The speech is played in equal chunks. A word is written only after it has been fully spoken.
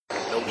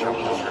No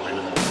challenges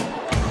remaining.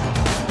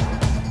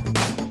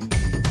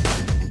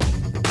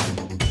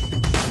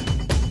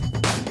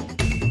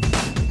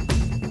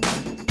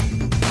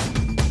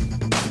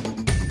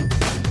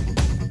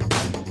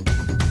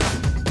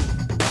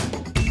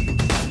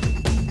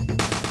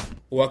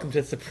 Welcome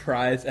to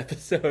surprise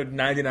episode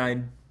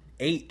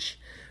 99H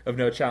of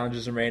No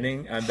Challenges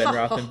Remaining. I'm Ben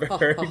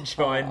Rothenberg,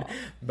 joined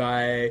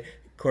by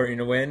Courtney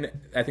Nguyen.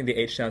 I think the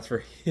H stands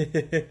for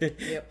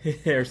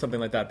or something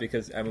like that,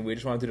 because we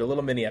just wanted to do a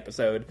little mini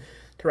episode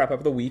to wrap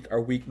up the week,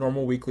 our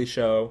normal weekly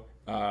show,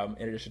 in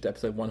addition to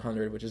episode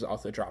 100, which is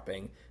also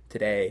dropping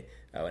today.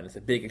 And it's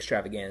a big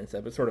extravaganza,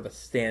 but sort of a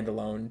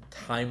standalone,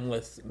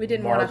 timeless we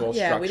didn't Marvel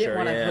structure. We didn't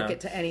want to hook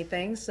it to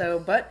anything.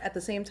 But at the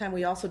same time,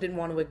 we also didn't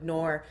want to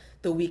ignore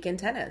the week in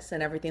tennis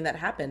and everything that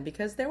happened,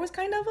 because there was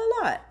kind of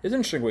a lot. It was an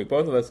interesting week.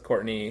 Both of us,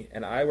 Courtney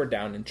and I, were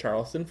down in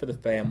Charleston for the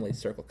Family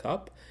Circle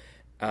Cup.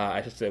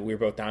 I should say we were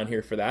both down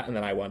here for that, and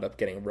then I wound up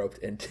getting roped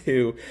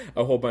into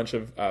a whole bunch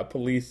of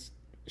police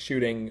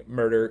shooting,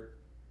 murder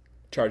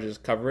charges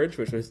coverage,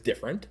 which was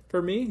different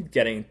for me,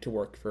 getting to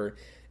work for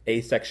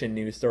A-section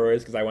news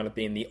stories, because I wound up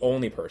being the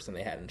only person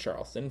they had in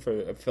Charleston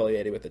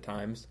affiliated with the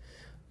Times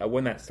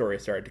when that story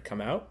started to come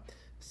out.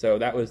 So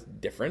that was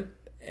different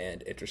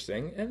and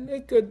interesting, and a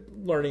good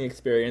learning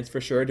experience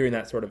for sure, doing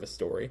that sort of a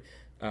story.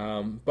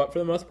 But for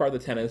the most part, the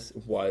tennis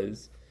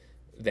was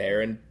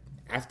there, and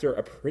after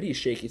a pretty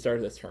shaky start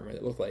of this tournament,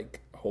 it looked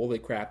like, holy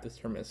crap, this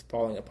tournament is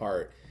falling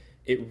apart.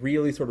 It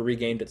really sort of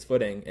regained its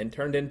footing and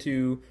turned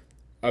into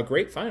a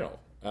great final.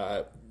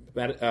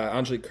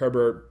 Angelique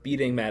Kerber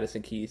beating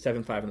Madison Keys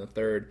 7-5 in the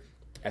third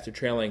after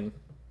trailing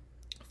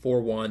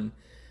 4-1.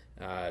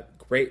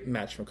 Great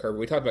match from Kerber.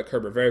 We talked about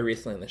Kerber very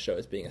recently on the show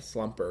as being a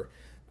slumper,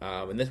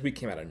 and this week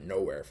came out of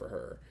nowhere for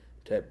her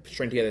to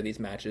string together these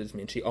matches.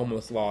 She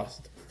almost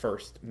lost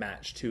first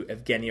match to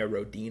Evgenia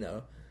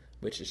Rodina,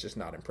 which is just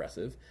not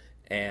impressive,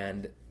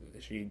 and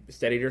she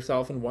steadied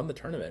herself and won the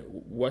tournament.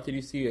 What did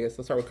you see? I guess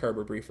let's start with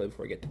Kerber briefly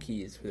before we get to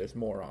Keys, because there's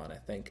more on, I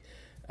think.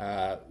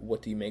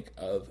 What do you make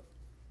of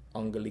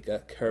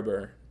Angelique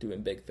Kerber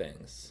doing big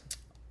things?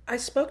 I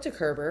spoke to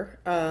Kerber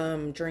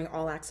during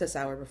All Access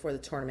Hour before the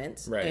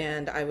tournament, right.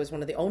 And I was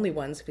one of the only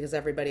ones, because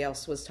everybody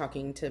else was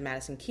talking to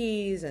Madison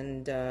Keys,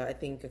 and I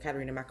think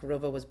Katerina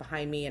Makarova was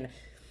behind me, and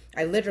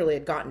I literally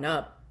had gotten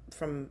up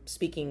from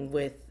speaking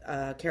with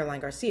Caroline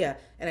Garcia,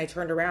 and I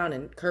turned around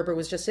and Kerber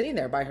was just sitting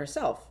there by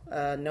herself.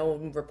 No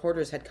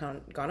reporters had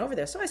gone over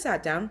there, so I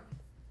sat down,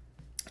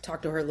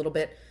 talked to her a little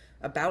bit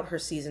about her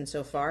season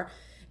so far.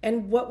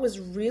 And what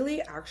was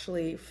really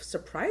actually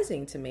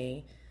surprising to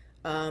me,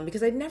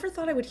 because I never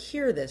thought I would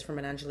hear this from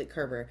an Angelique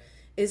Kerber,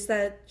 is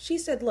that she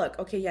said, look,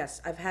 okay,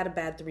 yes, I've had a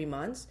bad 3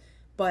 months,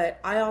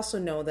 but I also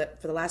know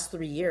that for the last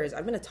 3 years,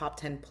 I've been a top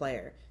 10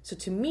 player. So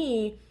to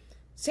me,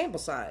 sample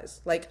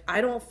size, I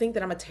don't think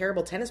that I'm a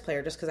terrible tennis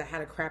player just because I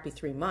had a crappy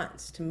 3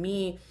 months. To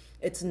me,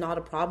 it's not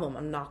a problem.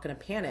 I'm not going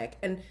to panic.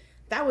 And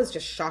that was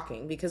just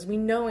shocking, because we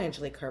know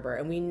Angelique Kerber,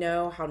 and we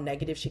know how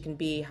negative she can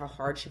be, how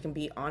hard she can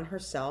be on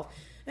herself.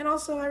 And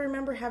also, I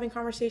remember having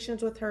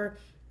conversations with her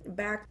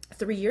back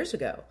 3 years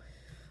ago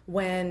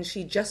when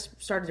she just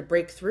started to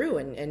break through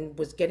and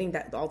was getting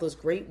all those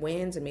great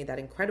wins and made that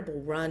incredible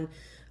run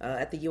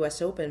at the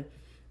U.S. Open.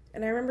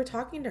 And I remember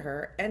talking to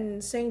her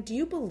and saying, do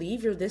you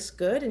believe you're this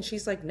good? And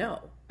she's like,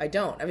 no, I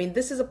don't.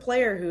 This is a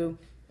player who,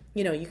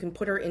 you can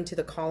put her into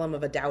the column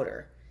of a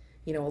doubter,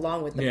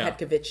 along with the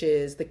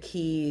Petkoviches, the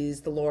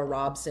Keys, the Laura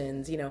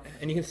Robsons,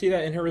 And you can see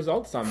that in her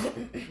results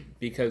some,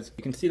 because she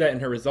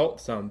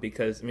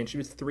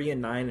was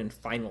 3-9 in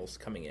finals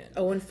coming in.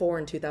 0-4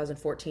 in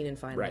 2014 in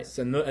finals. Right.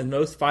 So and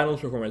those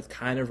finals performances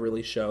kind of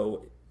really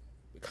show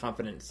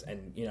confidence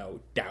and,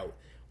 doubt,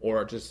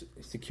 or just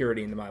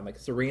security in the mind.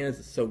 Serena's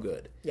is so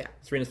good. Yeah.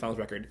 Serena's finals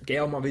record.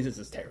 Gail Monfils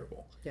is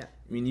terrible. Yeah.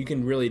 You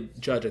can really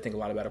judge, I think, a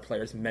lot about a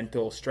player's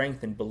mental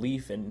strength and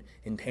belief and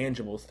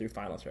intangibles through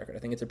finals record. I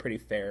think it's a pretty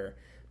fair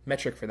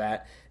metric for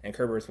that, and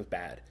Kerber's was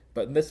bad.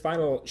 But in this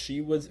final, she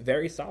was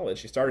very solid.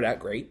 She started out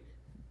great.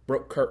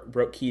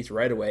 Broke Keys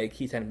right away.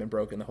 Keys hadn't been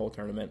broken the whole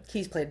tournament.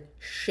 Keys played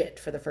shit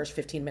for the first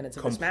 15 minutes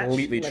of this match.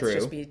 Completely true. Let's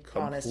just be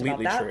honest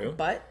about that. True.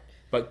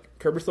 But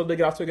Kerber still did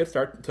get off to a good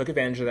start, took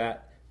advantage of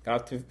that,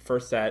 got off to the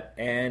first set,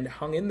 and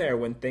hung in there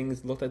when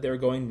things looked like they were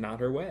going not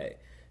her way,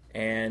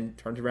 and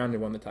turned around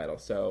and won the title.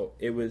 So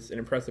it was an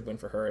impressive win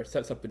for her. It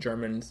sets up the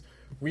Germans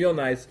real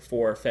nice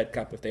for Fed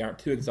Cup if they aren't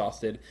too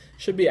exhausted.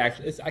 Should be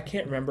actually. I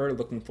can't remember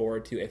looking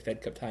forward to a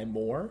Fed Cup tie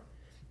more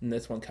than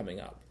this one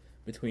coming up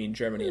between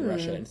Germany and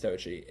Russia and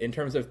Sochi. In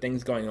terms of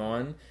things going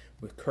on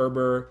with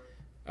Kerber,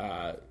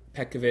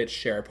 Petkovic,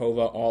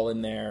 Sharapova all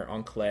in there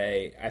on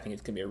clay, I think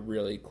it's going to be a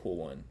really cool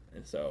one.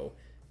 And so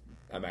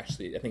I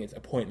think it's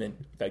appointment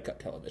Fed Cup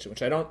television,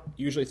 which I don't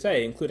usually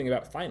say, including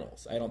about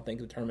finals. I don't think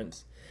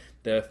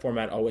the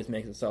format always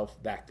makes itself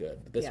that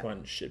good. But this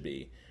one should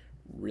be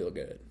real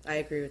good. I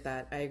agree with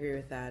that.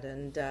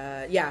 And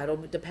it'll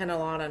depend a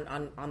lot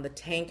on the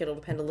tank. It'll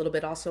depend a little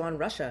bit also on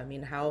Russia.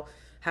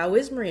 How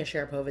is Maria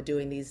Sharapova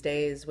doing these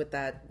days with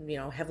that,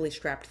 heavily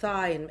strapped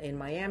thigh in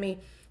Miami?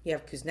 You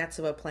have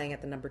Kuznetsova playing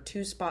at the number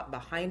 2 spot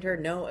behind her.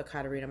 No,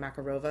 Ekaterina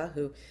Makarova,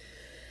 who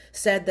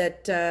said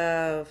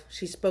that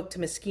she spoke to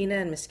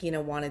Meskina, and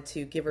Meskina wanted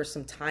to give her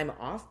some time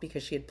off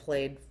because she had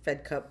played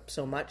Fed Cup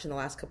so much in the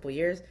last couple of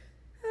years.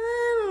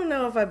 I don't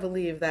know if I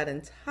believe that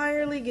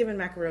entirely, given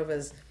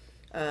Makarova's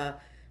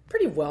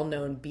pretty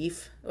well-known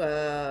beef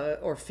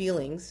or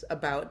feelings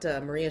about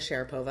Maria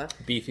Sharapova.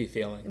 Beefy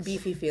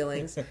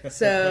feelings.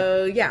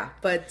 So, yeah,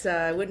 but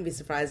I wouldn't be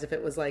surprised if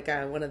it was like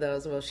one of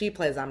those, well, she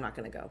plays, I'm not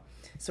going to go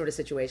sort of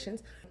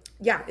situations.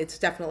 Yeah, it's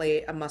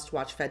definitely a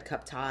must-watch Fed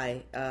Cup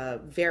tie.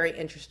 Very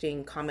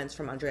interesting comments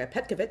from Andrea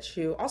Petkovic,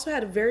 who also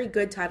had a very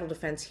good title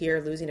defense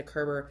here, losing to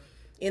Kerber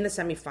in the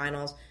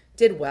semifinals.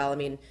 Did well. I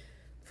mean,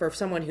 for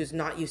someone who's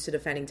not used to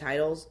defending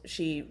titles,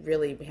 she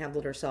really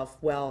handled herself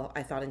well,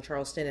 I thought, in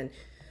Charleston. And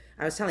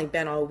I was telling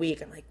Ben all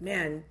week, I'm like,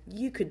 man,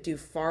 you could do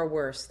far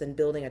worse than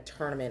building a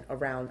tournament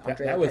around Andrea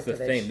Petkovic. That was the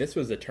thing. This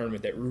was a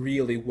tournament that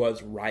really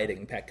was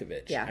riding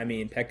Petkovic. Yeah. I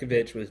mean,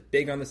 Petkovic was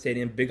big on the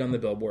stadium, big on the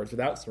billboards.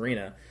 Without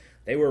Serena,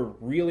 they were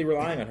really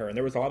relying on her, and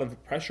there was a lot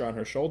of pressure on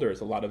her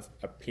shoulders, a lot of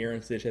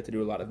appearances. She had to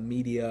do a lot of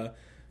media.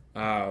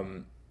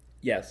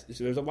 Yes,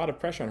 so there's a lot of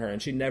pressure on her,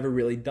 and she never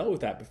really dealt with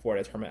that before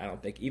at a tournament, I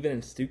don't think. Even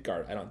in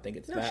Stuttgart, I don't think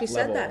it's that level. No, she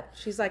said that.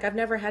 She's like, I've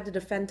never had to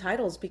defend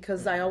titles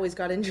because I always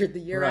got injured the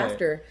year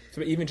after.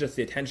 So even just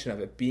the attention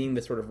of it, being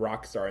the sort of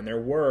rock star, and there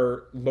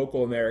were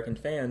local American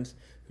fans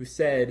who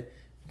said,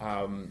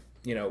 who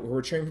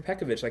were cheering for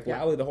Petkovic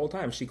loudly the whole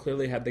time. She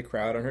clearly had the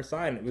crowd on her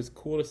side, and it was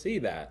cool to see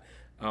that.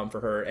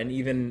 For her. And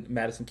even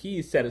Madison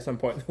Keys said at some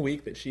point in the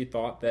week that she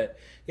thought that,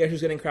 she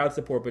was getting crowd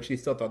support, but she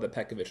still thought that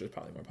Petkovic was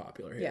probably more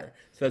popular here. Yeah.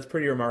 So that's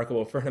pretty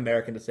remarkable for an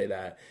American to say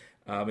that.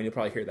 And you'll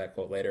probably hear that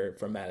quote later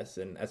from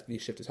Madison as we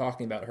shift to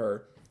talking about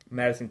her.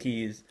 Madison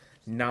Keys,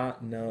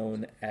 not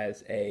known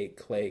as a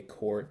clay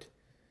court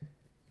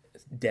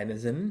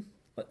denizen,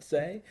 let's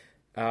say,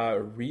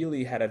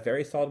 really had a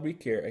very solid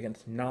week here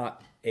against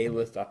not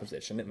A-list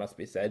opposition, it must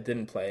be said.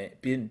 Didn't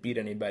beat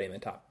anybody in the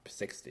top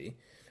 60.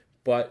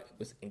 But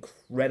was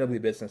incredibly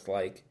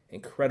businesslike,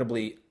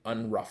 incredibly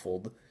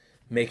unruffled,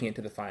 making it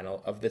to the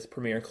final of this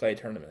premier clay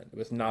tournament. It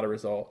was not a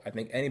result I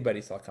think anybody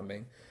saw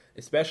coming,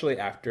 especially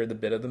after the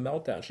bit of the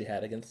meltdown she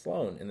had against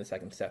Sloane in the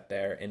second set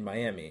there in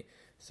Miami.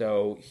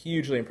 So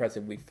hugely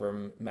impressive week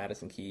from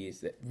Madison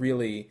Keys, that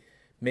really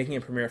making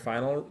a premier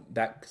final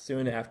that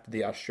soon after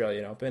the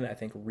Australian Open, I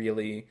think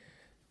really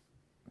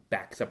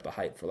backs up the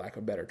hype, for lack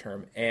of a better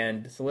term,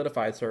 and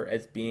solidifies her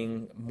as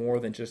being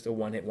more than just a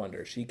one-hit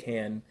wonder. She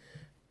can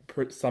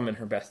summon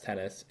her best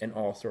tennis in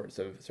all sorts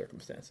of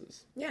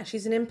circumstances. Yeah,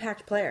 she's an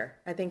impact player.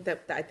 I think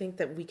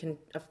that we can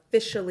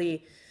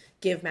officially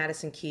give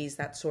Madison Keys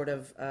that sort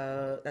of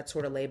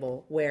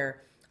label,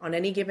 where on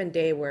any given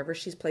day, wherever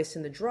she's placed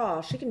in the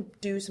draw, she can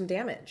do some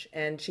damage,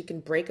 and she can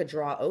break a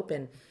draw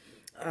open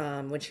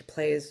when she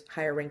plays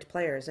higher ranked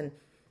players. And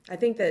I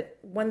think that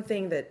one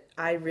thing that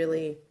I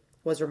really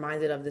was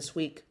reminded of this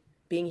week,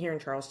 being here in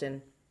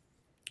Charleston,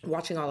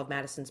 watching all of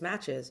Madison's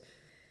matches,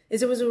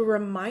 is it was a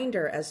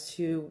reminder as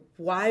to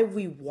why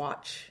we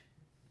watch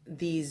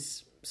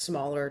these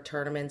smaller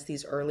tournaments,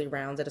 these early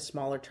rounds at a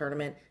smaller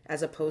tournament,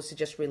 as opposed to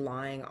just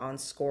relying on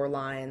score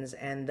lines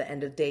and the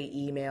end of day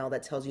email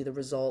that tells you the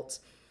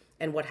results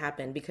and what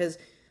happened. Because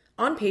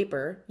on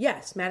paper,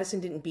 yes, Madison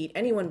didn't beat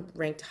anyone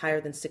ranked higher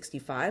than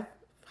 65.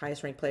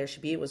 Highest ranked player she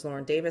beat was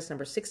Lauren Davis,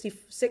 number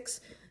 66.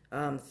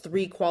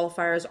 3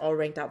 qualifiers, all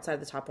ranked outside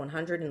the top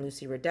 100, and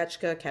Lucy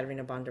Radechka,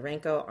 Katerina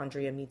Bondarenko,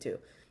 Andrea Mitu.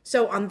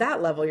 So on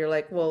that level, you're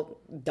like, well,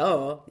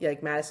 duh,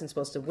 Madison's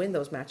supposed to win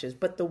those matches.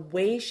 But the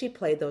way she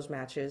played those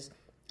matches,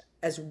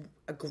 as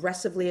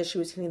aggressively as she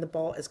was hitting the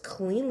ball, as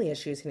cleanly as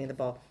she was hitting the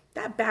ball,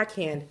 that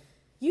backhand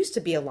used to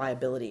be a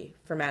liability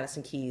for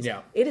Madison Keys.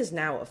 Yeah. It is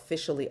now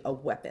officially a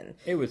weapon.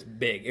 It was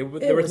big. It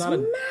was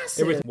massive.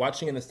 There was,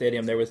 watching in the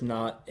stadium, there was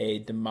not a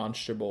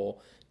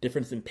demonstrable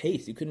difference in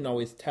pace. You couldn't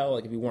always tell,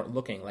 if you weren't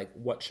looking,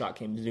 what shot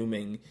came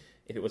zooming,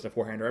 if it was a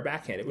forehand or a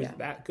backhand. It was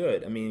that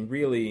good. I mean,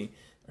 really,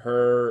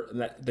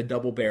 the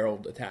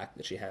double-barreled attack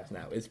that she has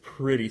now is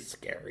pretty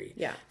scary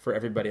for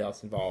everybody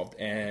else involved.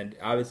 And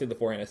obviously the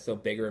forehand is still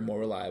bigger and more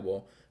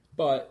reliable,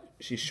 but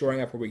she's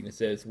shoring up her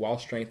weaknesses while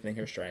strengthening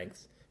her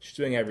strengths. She's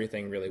doing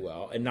everything really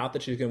well. And not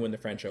that she's going to win the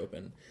French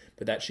Open,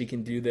 but that she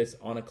can do this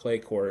on a clay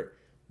court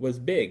was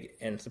big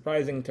and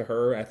surprising to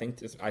her. I think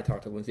I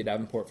talked to Lindsay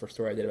Davenport for a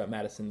story I did about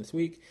Madison this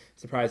week.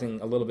 Surprising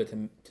a little bit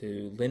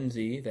to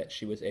Lindsay that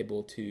she was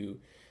able to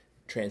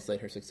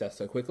translate her success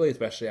so quickly,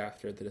 especially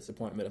after the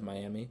disappointment of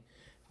Miami.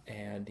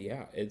 And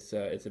yeah, it's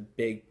a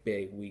big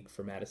week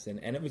for Madison,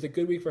 and it was a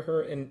good week for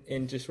her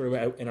in just sort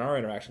of in our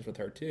interactions with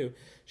her too.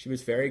 She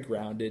was very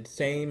grounded,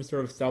 same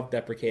sort of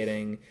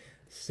self-deprecating,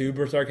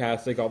 super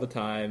sarcastic all the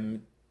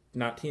time,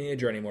 not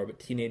teenager anymore, but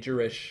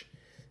teenager-ish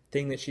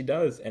thing that she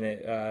does,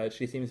 and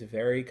she seems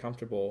very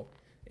comfortable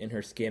in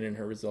her skin and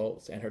her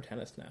results and her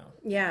tennis now.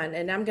 Yeah,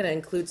 and I'm going to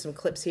include some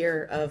clips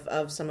here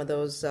of some of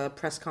those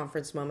press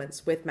conference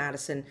moments with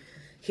Madison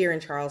here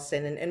in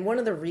Charleston. And one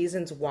of the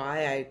reasons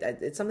why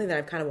it's something that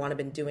I've kind of wanted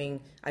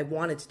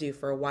to do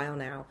for a while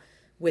now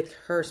with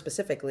her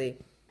specifically,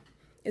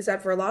 is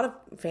that for a lot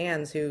of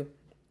fans who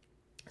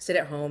sit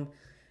at home,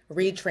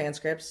 read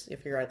transcripts,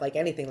 if you're like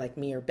anything like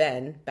me or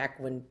Ben,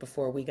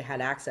 before we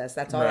had access,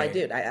 that's all I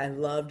did. I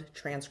loved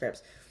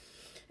transcripts.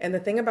 And the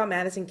thing about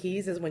Madison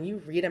Keys is when you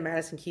read a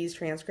Madison Keys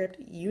transcript,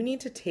 you need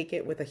to take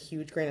it with a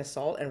huge grain of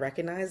salt and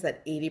recognize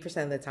that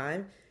 80% of the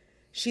time,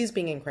 she's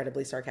being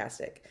incredibly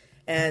sarcastic.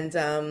 And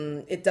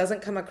it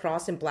doesn't come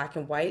across in black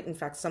and white. In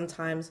fact,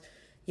 sometimes,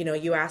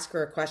 you ask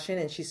her a question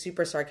and she's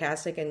super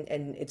sarcastic and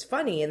it's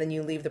funny. And then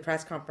you leave the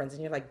press conference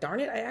and you're like, darn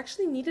it, I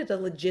actually needed a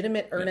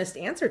legitimate, earnest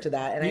answer to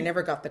that. And I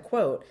never got the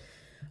quote.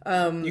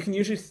 You can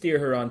usually steer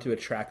her onto a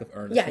track of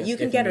earnestness. Yeah, you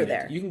can get her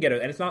there. You can get her.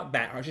 And it's not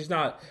that hard. She's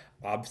not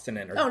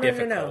obstinate or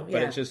difficult. No.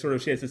 But it's just sort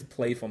of, she has this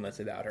playfulness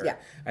about her. Yeah.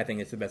 I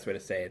think it's the best way to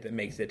say it. That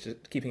makes it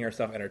just keeping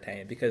herself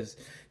entertained. Because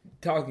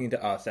talking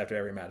to us after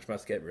every match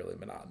must get really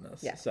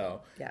monotonous. Yeah.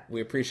 So yeah.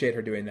 we appreciate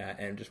her doing that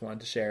and just wanted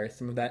to share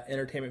some of that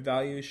entertainment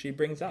value she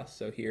brings us.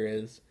 So here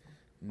is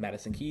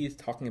Madison Keys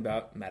talking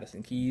about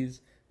Madison Keys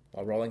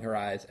while rolling her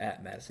eyes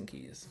at Madison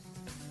Keys.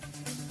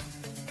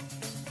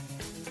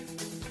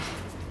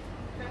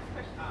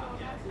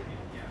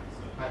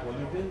 Well,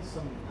 there have been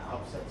some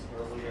upsets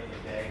earlier in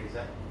the day.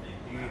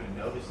 Do you even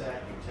notice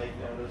that? Do you take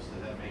notice?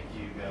 Does that make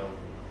you go?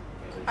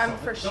 I'm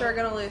for sure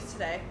going to lose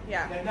today.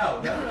 Yeah.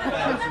 No,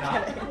 that's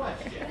not the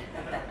question.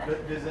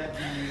 But does that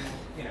do you,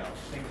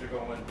 things are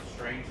going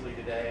strangely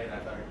today and I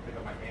better pick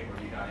up my game, or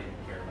do you not even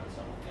care about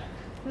something like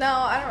that? No,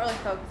 I don't really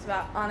focus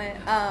on it.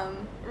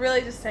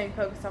 Really just staying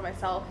focused on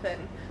myself,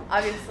 and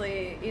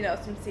obviously,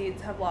 some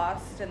seeds have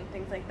lost and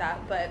things like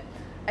that, but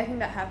I think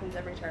that happens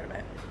every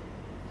tournament.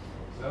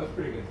 So that was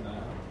pretty good tonight,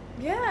 huh?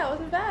 Yeah, it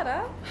wasn't bad,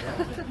 huh?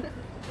 Yeah.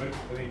 But,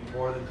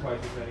 more than twice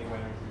as many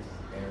winners as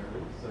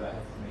errors, so that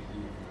has to make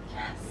you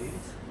happy.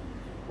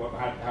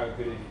 How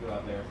good did you feel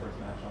out there first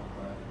match on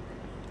play?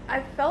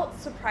 I felt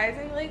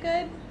surprisingly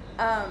good.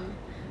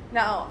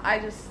 Now, I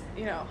just,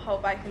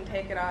 hope I can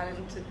take it on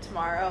into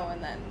tomorrow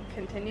and then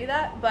continue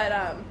that. But,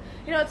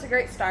 it's a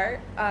great start.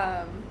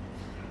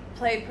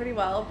 Played pretty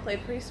well,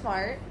 played pretty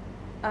smart,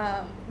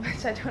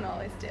 which I don't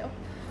always do.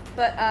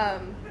 But,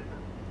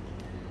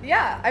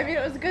 yeah,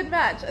 it was a good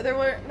match. There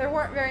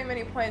weren't very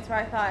many points where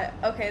I thought,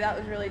 okay, that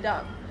was really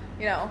dumb.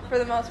 For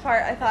the most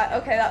part, I thought,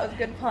 okay, that was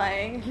good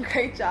playing,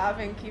 great job,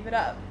 and keep it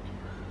up.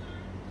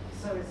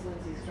 So is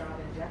Lindsay's job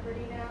in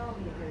jeopardy now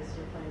because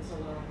you're playing so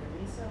well under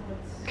Lisa?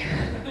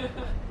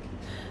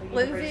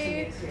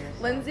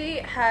 Lindsay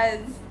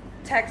has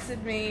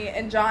texted me,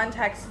 and John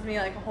texted me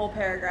like a whole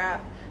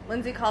paragraph.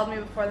 Lindsay called me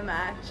before the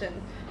match, and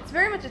it's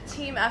very much a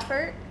team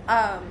effort.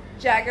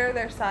 Jagger,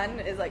 their son,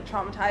 is like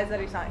traumatized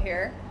that he's not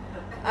here.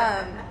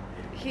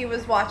 He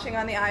was watching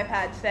on the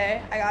iPad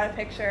today. I got a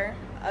picture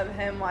of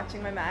him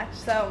watching my match.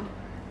 So,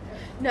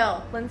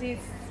 no, Lindsay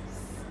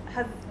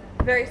has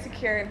very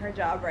secure in her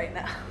job right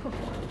now.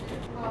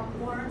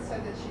 Lauren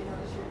said that she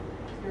knows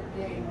your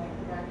game like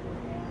the back of her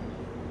hand.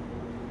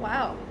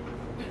 Wow.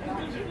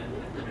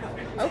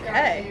 Yeah.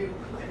 Okay.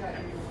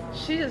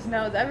 She just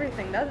knows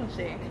everything, doesn't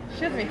she?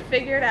 She has me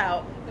figured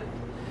out.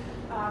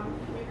 Can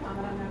you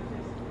comment on that,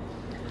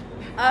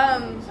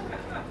 please?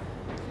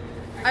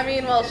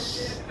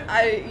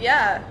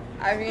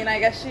 I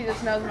guess she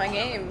just knows my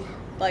game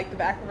like the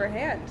back of her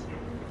hand.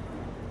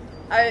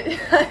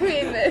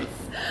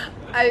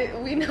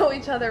 We know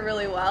each other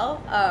really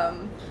well.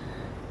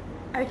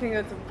 I think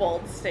that's a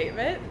bold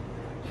statement,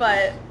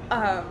 but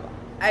I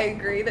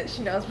agree that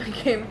she knows my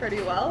game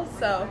pretty well.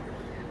 So,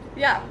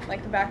 yeah,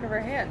 like the back of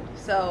her hand.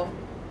 So,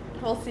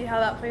 we'll see how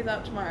that plays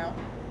out tomorrow.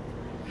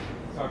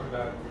 You talked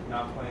about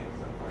not playing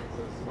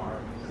so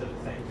smart. You said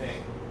the same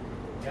thing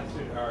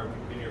yesterday, or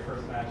in your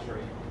first match, where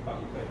you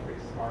thought you played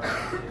pretty smart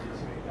and didn't do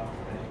too many dumb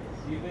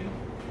things. Do you think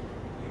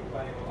you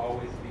playing will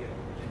always be an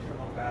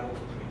internal battle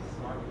between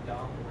smart and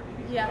dumb? Or do you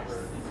think Yes,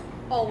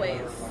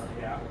 always.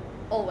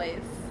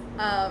 Always.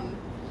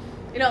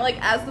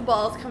 As the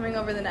ball's coming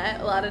over the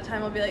net, a lot of the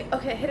time I'll be like,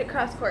 okay, hit it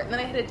cross court, and then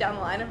I hit it down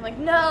the line, and I'm like,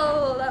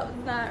 no, that was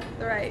not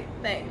the right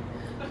thing.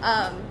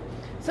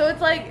 So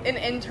it's like an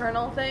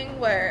internal thing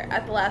where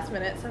at the last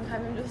minute,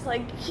 sometimes I'm just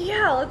like,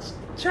 yeah, let's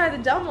try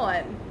the dumb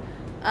one.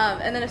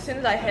 And then as soon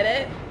as I hit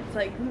it, it's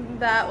like,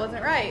 that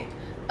wasn't right.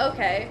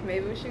 Okay,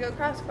 maybe we should go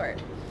cross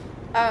court.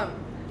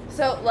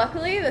 So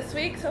luckily this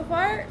week so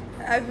far,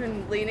 I've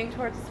been leaning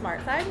towards the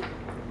smart side.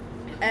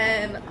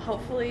 And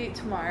hopefully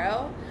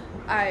tomorrow,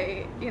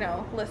 I,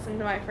 listen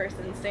to my first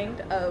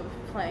instinct of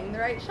playing the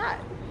right shot.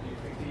 Do you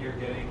think that you're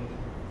getting,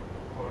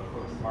 quote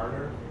unquote,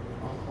 smarter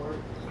on court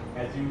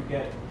as you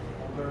get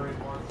older and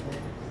more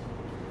experienced?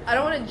 I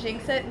don't want to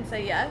jinx it and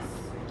say yes.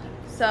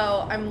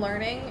 So I'm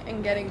learning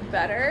and getting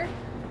better,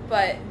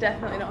 but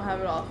definitely don't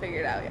have it all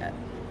figured out yet.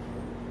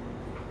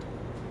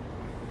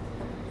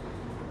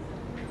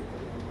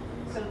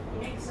 So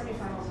you make the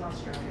semifinals in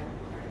Australia.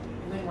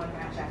 You win one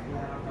match after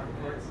that on hard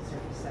courts, as you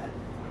said,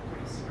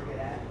 you're super good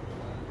at.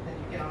 Then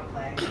you get on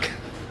play.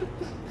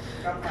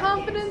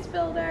 Confidence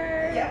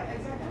builder. Yeah,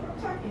 exactly. I'm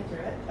talking you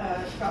through it.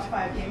 About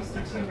 5 games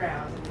through 2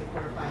 rounds in the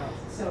quarterfinals.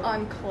 So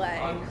On clay.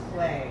 On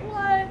clay.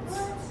 What?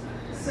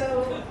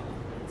 So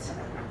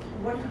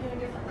what are you doing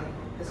differently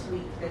this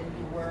week than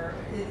you were?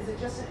 Is it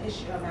just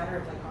a matter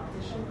of like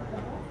competition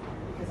level?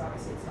 Because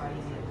obviously it's not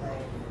easy to play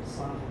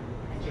Sloan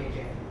and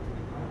JJ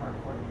on a hard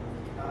court.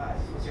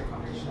 Was your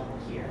competition level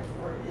here,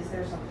 or is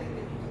there something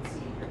that you can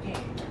see in your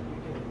game that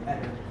you're doing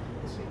better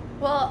this week?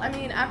 Well, I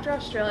mean, after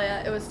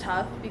Australia, it was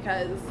tough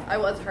because I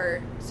was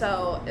hurt,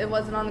 so it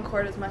wasn't on the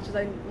court as much as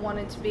I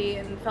wanted to be,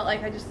 and felt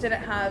like I just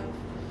didn't have,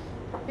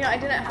 I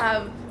didn't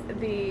have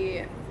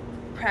the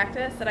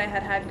practice that I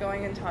had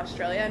going into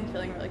Australia and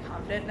feeling really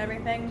confident and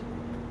everything.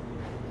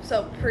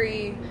 So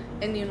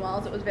pre-Indian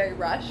Wells, it was very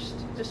rushed,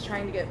 just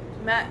trying to get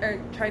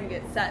trying to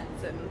get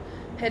sets and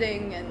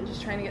hitting and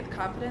just trying to get the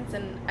confidence,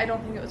 and I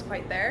don't think it was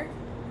quite there,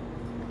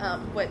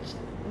 which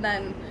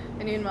then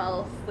Indian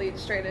Wells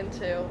leads straight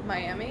into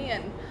Miami.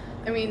 And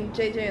I mean,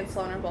 JJ and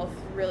Sloan are both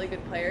really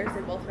good players.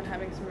 They've both been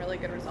having some really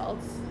good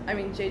results. I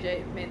mean,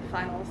 JJ made the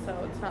finals, so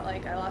it's not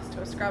like I lost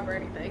to a scrub or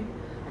anything.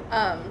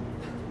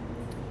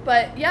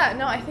 But yeah,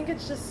 no, I think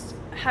it's just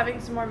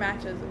having some more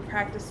matches and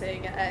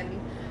practicing and,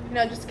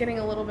 just getting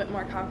a little bit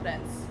more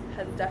confidence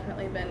has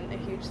definitely been a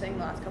huge thing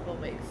the last couple of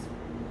weeks.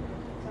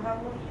 So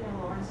how well do you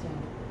know Lauren's game?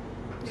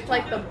 It's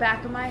like the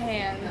back of my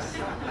hand.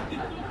 You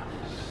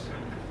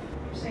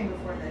were saying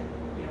before that,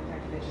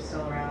 Pekovic is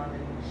still around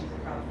and she's a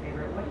crowd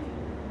favorite.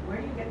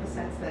 Where do you get the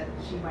sense that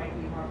she might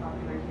be more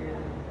popular here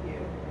than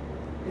you?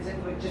 Is it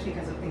just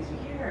because of things you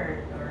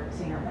hear or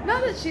seeing her match?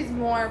 Not that she's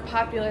more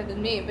popular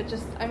than me, but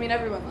just,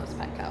 everyone loves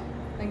Petko.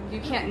 Like, you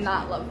can't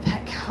not love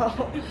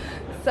Petko.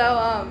 So,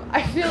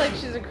 I feel like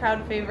she's a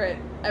crowd favorite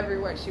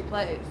everywhere she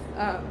plays.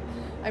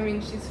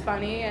 She's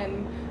funny,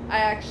 and I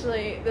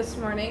actually, this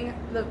morning,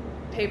 the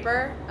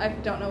paper, I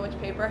don't know which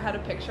paper, had a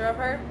picture of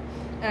her,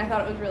 and I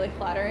thought it was really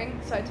flattering,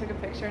 so I took a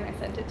picture and I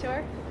sent it to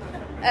her.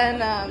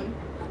 And,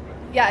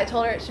 I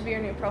told her it should be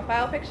her new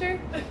profile picture,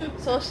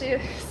 so we'll see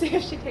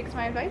if she takes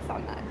my advice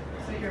on that.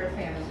 So you're a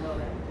fan as well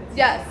then?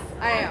 Yes,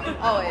 I am,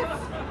 always.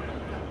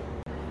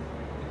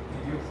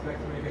 Did you expect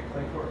to make a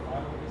clay court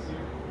final this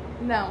year?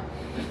 No.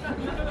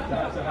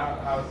 So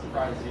how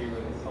surprised are you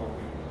with this whole week?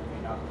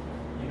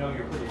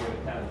 You're pretty good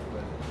at tennis,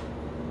 but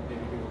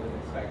maybe people didn't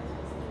expect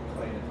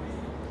clay to be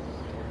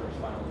your first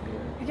final of the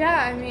year.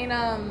 Yeah,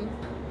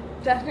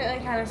 definitely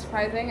kind of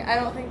surprising. I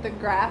don't think the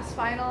grass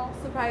final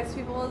surprised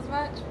people as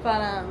much,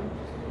 but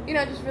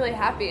just really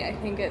happy. I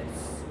think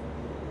it's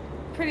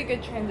pretty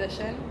good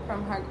transition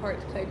from hard court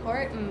to clay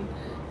court, and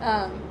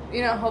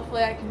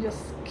hopefully I can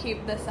just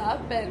keep this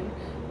up and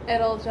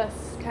it'll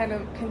just kind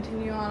of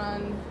continue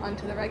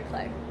onto the right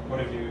clay. What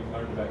have you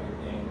learned about your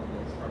game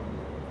from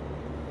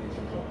these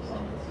results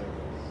on the surface?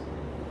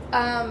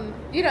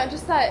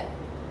 Just that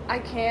I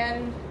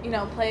can,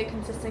 play a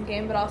consistent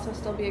game, but also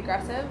still be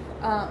aggressive,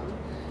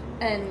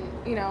 and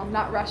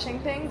not rushing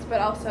things,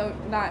 but also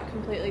not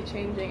completely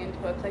changing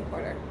into a clay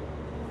courter.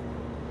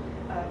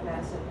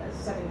 Madison,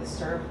 setting the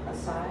serve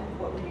aside,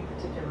 what were you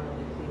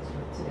particularly pleased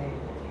with today?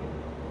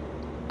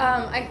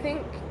 I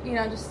think,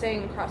 just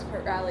staying in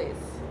cross-court rallies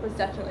was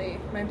definitely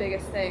my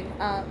biggest thing.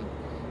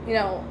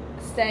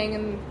 Staying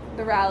in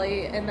the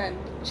rally and then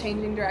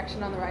changing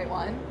direction on the right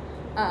one.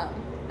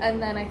 And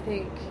then I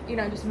think,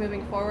 just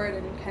moving forward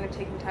and kind of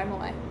taking time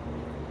away.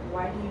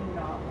 Why do you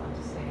not want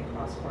to stay in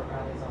cross-court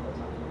rallies all the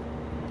time?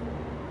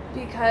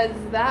 Because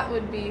that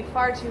would be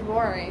far too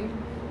boring.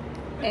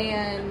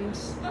 And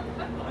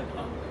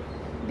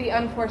the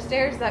unforced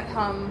errors that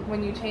come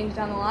when you change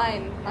down the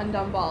line on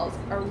dumb balls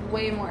are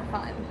way more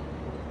fun.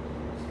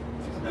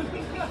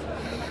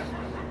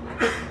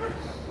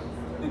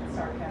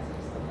 Sarcasm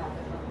still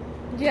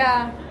happens.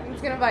 Yeah,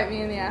 it's going to bite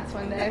me in the ass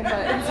one day, but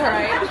it's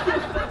alright.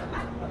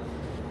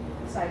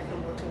 Aside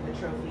from looking the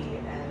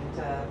trophy and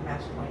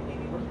match point,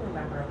 maybe, what do you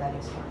remember of that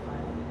Eastern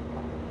final?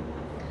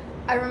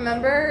 I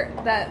remember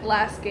that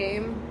last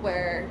game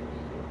where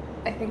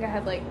I think I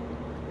had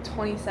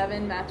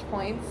 27 match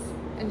points,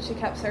 and she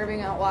kept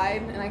serving out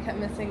wide, and I kept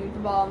missing the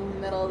ball in the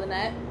middle of the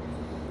net.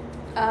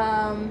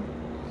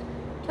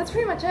 That's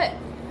pretty much it.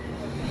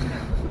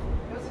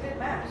 It was a good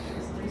match. It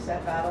was a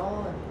 3-set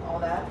battle and all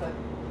that, but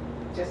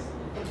just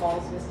the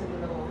balls missed in the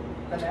middle of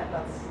the net.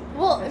 That's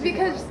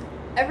because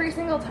every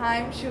single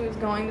time she was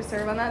going to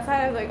serve on that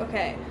side, I was like,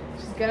 okay,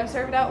 she's going to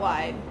serve it out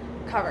wide,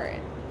 cover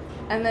it.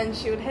 And then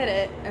she would hit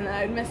it, and then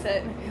I would miss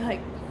it, and I'd be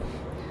like,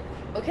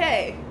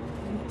 okay,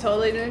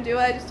 totally didn't do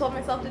what I just told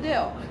myself to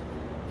do.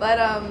 But,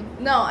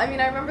 no, I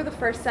remember the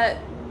first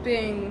set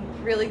being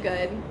really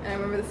good, and I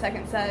remember the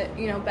second set,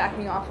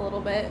 backing off a little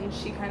bit, and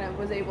she kind of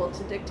was able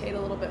to dictate a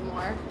little bit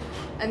more.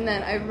 And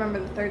then I remember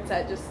the third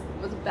set just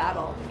was a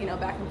battle,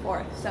 back and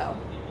forth. So,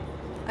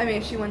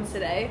 if she wins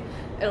today,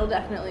 it'll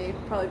definitely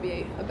probably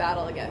be a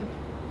battle again.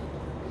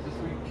 Does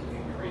this week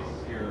increase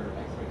your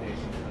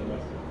expectations for the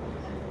rest of the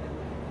season?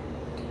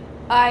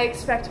 I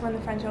expect to win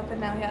the French Open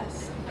now,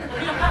 yes.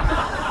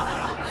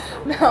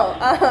 No,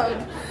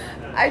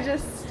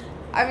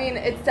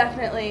 it's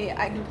definitely,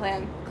 I can play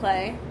on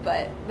clay,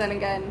 but then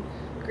again,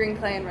 green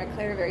clay and red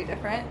clay are very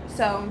different.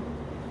 So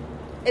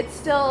it's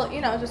still,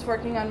 just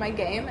working on my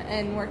game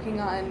and working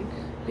on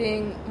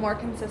being more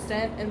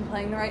consistent and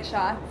playing the right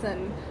shots,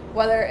 and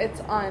whether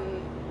it's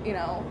on,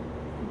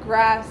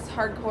 grass,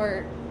 hard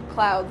court,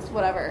 clouds,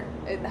 whatever.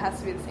 It has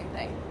to be the same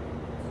thing.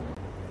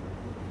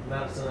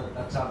 Madison,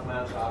 a tough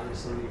match,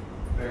 obviously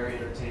very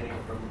entertaining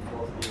from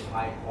both of you,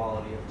 high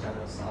quality of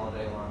tennis all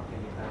day long. Can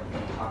you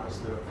kind of talk us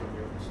through it from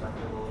your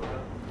perspective a little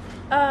bit?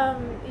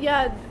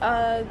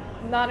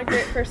 Not a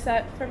great first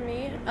set from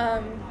me.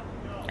 I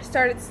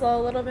started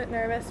slow, a little bit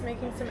nervous,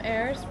 making some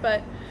errors,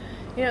 but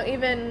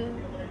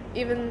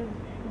even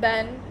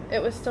then,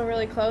 it was still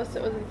really close.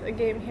 It was a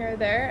game here or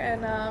there,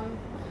 and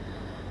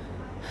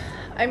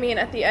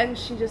at the end,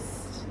 she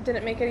just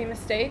didn't make any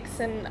mistakes,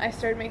 and I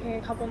started making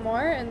a couple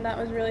more, and that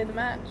was really the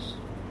match.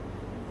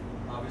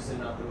 Obviously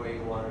not the way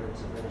you wanted it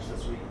to finish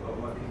this week, but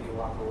what can you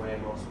walk away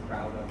most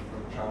proud of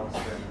from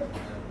Charleston and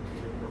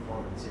your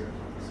performance here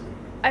this week?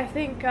 I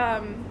think,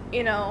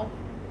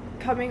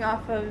 coming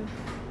off of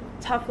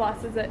tough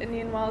losses at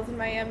Indian Wells and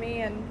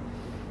Miami, and,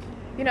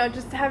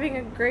 just having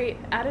a great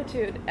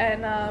attitude,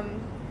 and,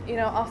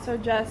 also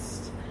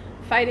just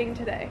fighting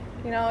today.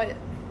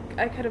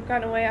 I could have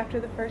gone away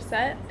after the first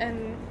set,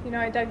 and,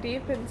 I dug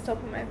deep and still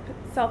put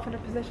myself in a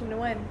position to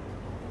win.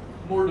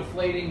 More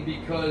deflating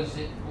because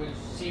it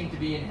seemed to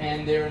be in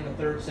hand there in the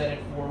third set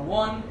at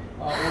 4-1,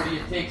 or do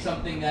you take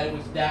something that it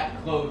was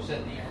that close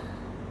at the end?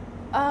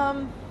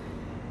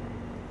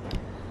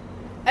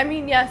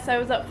 Yes, I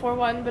was up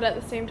 4-1, but at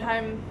the same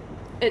time,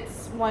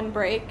 it's one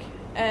break,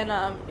 and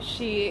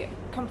she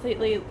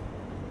completely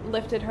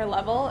lifted her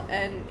level,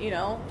 and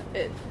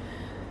it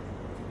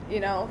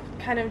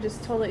kind of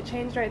just totally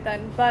changed right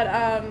then. But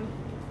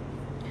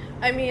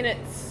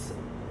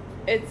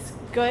it's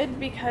good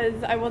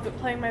because I wasn't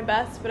playing my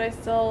best, but I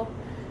still,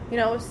 it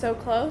was so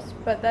close.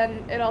 But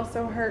then it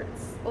also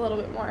hurts a little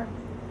bit more.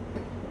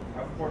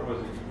 How important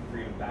was it for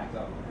you to back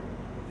up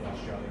the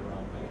Australia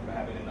run and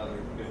having another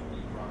good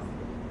deep run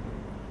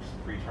just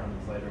 3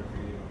 tournaments later for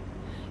you?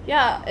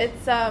 Yeah,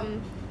 it's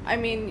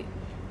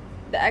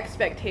the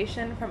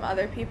expectation from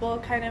other people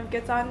kind of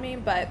gets on me,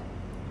 but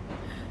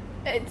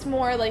it's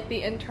more like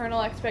the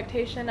internal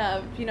expectation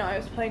of, I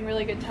was playing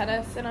really good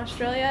tennis in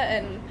Australia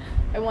and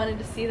I wanted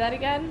to see that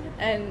again.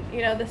 And,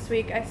 this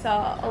week I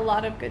saw a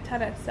lot of good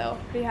tennis, so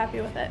pretty happy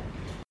with it.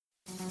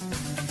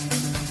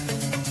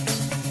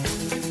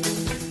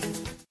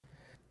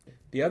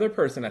 The other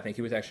person I think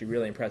who was actually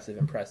really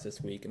impressed this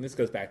week, and this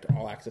goes back to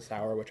All Access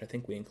Hour, which I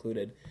think we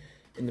included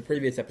in the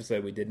previous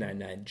episode we did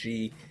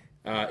 99G,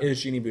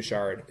 is Genie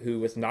Bouchard,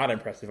 who was not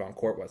impressive on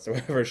court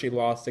whatsoever. She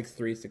lost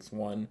 6-3,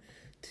 6-1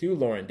 to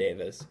Lauren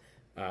Davis.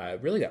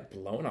 Really got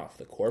blown off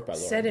the court by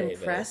Lauren Davis. Said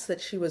impressed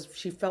that she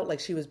felt like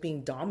she was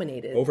being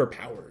dominated.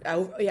 Overpowered.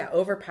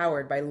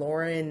 Overpowered by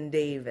Lauren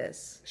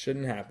Davis.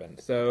 Shouldn't happen.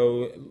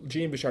 So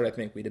Genie Bouchard, I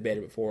think we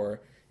debated before,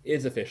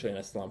 is officially in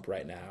a slump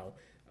right now.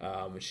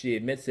 She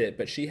admits it,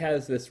 but she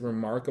has this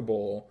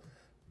remarkable,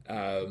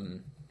 I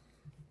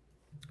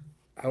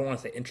don't want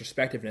to say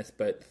introspectiveness,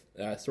 but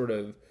sort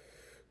of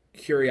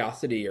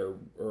curiosity or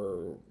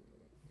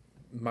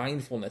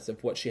mindfulness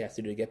of what she has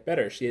to do to get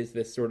better. She has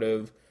this sort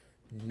of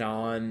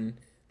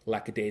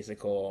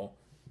non-lackadaisical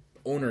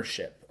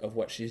ownership of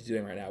what she's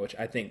doing right now, which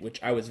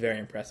I was very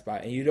impressed by,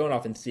 and you don't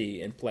often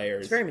see in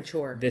players. It's very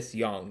mature. This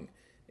young.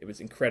 It was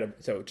incredible.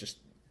 So just,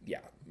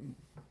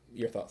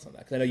 your thoughts on that,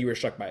 because I know you were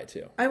struck by it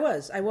too. I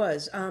was,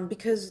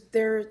 because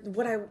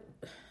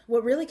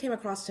what really came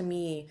across to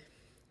me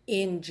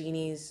in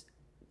Jeannie's,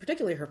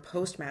 particularly her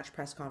post-match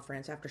press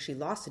conference after she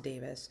lost to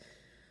Davis,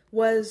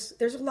 was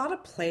there's a lot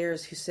of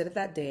players who sit at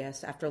that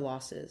dais after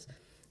losses,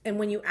 and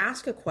when you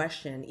ask a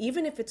question,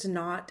 even if it's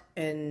not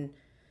an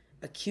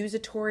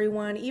accusatory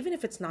one, even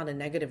if it's not a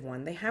negative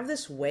one, they have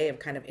this way of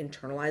kind of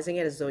internalizing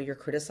it as though you're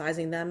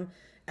criticizing them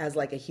as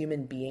like a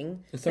human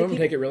being. And some of them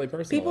take it really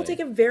personally. People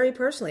take it very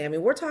personally.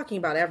 We're talking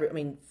about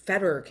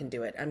Federer can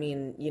do it.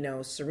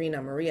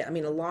 Serena, Maria. A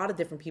lot of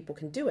different people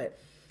can do it.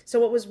 So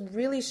what was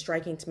really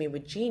striking to me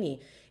with Jeannie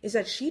is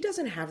that she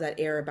doesn't have that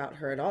air about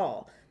her at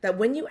all. That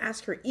when you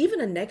ask her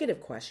even a negative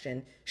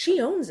question,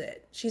 she owns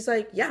it. She's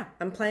like, yeah,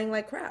 I'm playing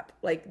like crap.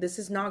 Like, this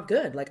is not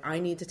good. Like, I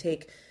need to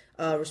take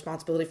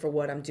responsibility for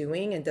what I'm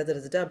doing and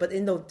da-da-da-da. But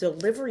in the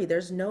delivery,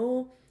 there's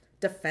no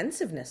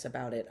defensiveness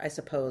about it, I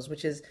suppose,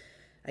 which is,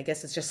 I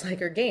guess it's just like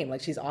her game.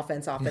 Like, she's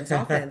offense.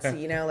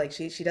 Like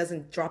she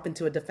doesn't drop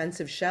into a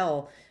defensive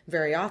shell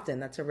very often.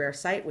 That's a rare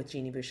sight with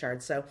Genie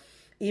Bouchard. So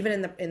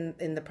even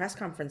in the press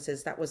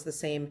conferences, that was the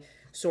same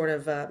sort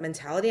of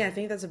mentality. I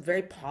think that's a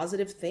very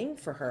positive thing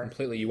for her.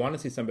 Completely. You want to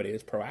see somebody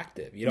who's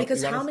proactive.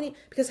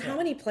 How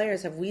many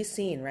players have we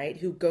seen, right,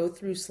 who go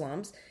through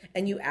slumps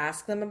and you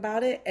ask them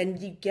about it and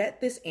you get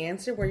this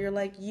answer where you're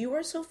like, you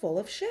are so full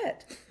of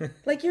shit.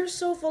 Like, you're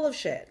so full of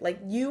shit. Like,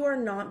 you are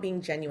not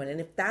being genuine. And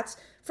if that's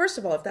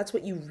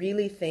what you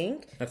really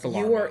think,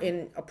 you are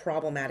in a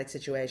problematic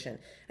situation.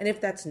 And if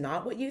that's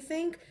not what you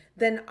think,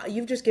 then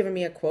you've just given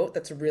me a quote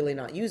that's really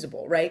not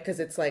usable, right? Because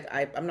it's like,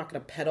 I'm not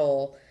going to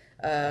peddle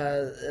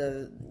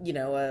a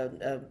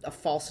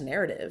false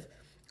narrative,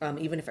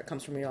 even if it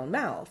comes from your own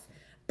mouth.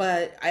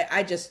 But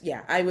I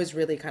was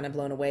really kind of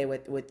blown away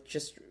with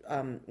just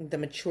the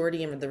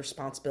maturity and the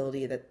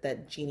responsibility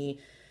that Jeannie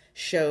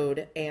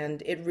showed,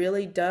 and it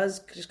really does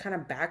just kind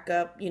of back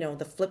up,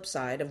 the flip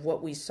side of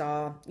what we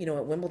saw,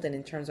 at Wimbledon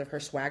in terms of her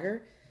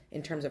swagger,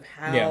 in terms of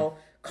how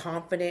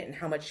confident and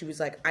how much she was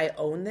like, I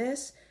own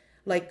this.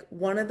 Like,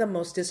 one of the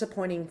most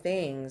disappointing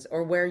things,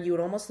 or where you would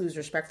almost lose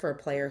respect for a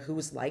player who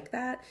was like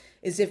that,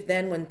 is if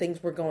then when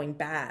things were going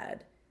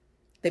bad,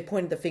 they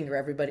pointed the finger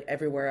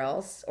everywhere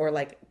else, or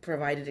like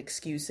provided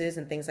excuses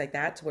and things like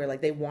that, to where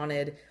like they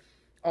wanted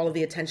all of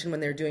the attention when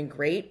they were doing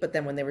great, but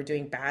then when they were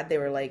doing bad, they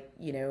were like,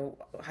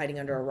 hiding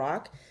under a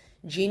rock.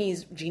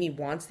 Jeannie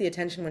wants the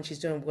attention when she's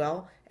doing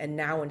well, and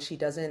now when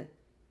she's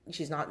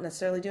not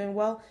necessarily doing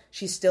well,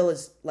 she still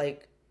is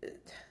like,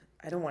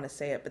 I don't want to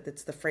say it, but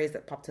it's the phrase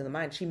that popped to the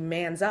mind. She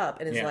mans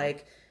up and is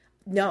like,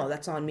 no,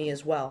 that's on me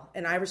as well.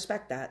 And I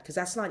respect that, because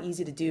that's not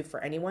easy to do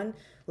for anyone,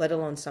 let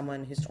alone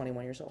someone who's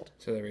 21 years old.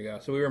 So there we go.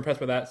 So we were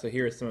impressed with that. So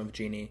here is some of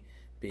Jeannie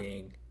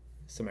being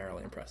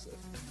summarily impressive.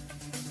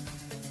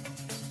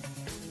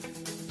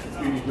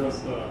 Jeannie,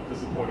 just a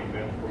disappointing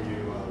win for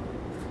you.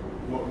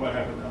 What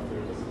happened out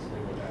there? Just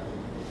explain what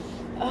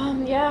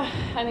happened.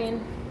 I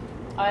mean,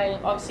 I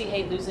obviously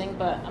hate losing,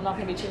 but I'm not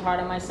going to be too hard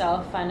on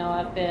myself. I know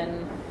I've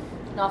been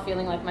not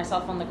feeling like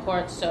myself on the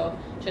court, so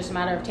it's just a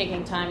matter of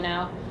taking time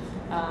now,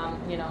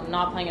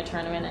 not playing a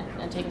tournament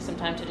and taking some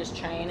time to just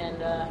train and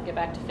get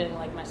back to feeling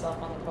like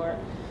myself on the court.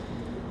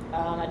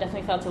 I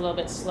definitely felt a little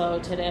bit slow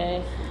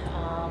today,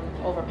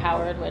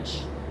 overpowered,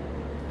 which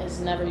is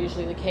never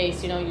usually the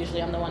case.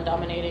 Usually I'm the one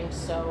dominating,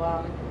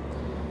 so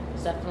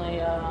it's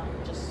definitely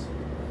just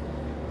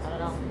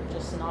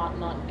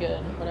not good.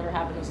 Whatever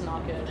happened was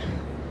not good.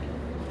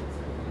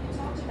 You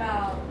talked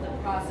about the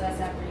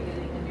process after you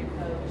getting a new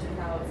coach and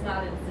how it's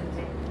not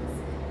instantaneous.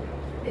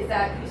 Is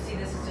that, you see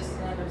this as just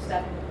another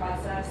step in the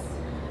process?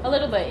 A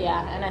little bit,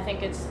 yeah. And I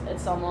think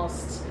it's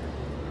almost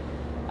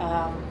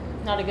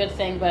not a good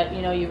thing, but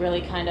you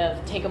really kind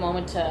of take a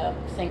moment to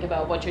think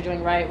about what you're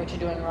doing right, what you're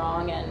doing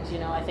wrong,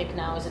 and I think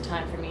now is a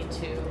time for me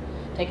to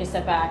take a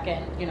step back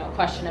and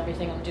question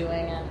everything I'm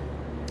doing and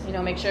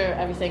make sure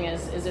everything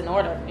is in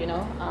order.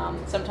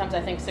 Sometimes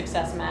I think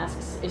success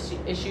masks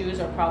issues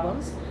or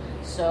problems,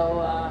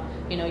 so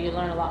you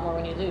learn a lot more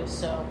when you lose.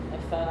 So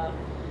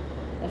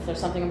if there's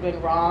something I'm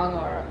doing wrong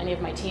or any of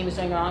my team is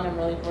doing wrong,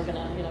 we're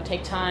gonna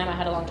take time. I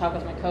had a long talk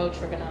with my coach.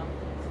 We're gonna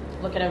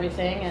look at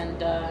everything and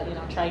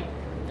try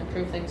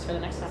improve things for the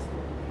next time.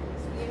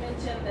 You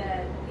mentioned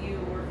that you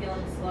were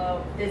feeling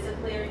slow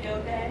physically. Are you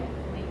okay?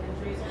 Any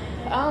injuries or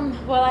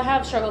anything? Well, I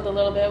have struggled a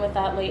little bit with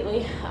that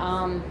lately.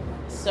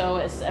 So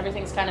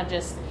everything's kind of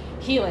just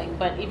healing.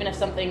 But even if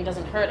something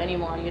doesn't hurt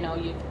anymore,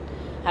 you've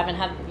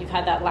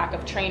had that lack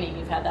of training.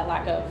 You've had that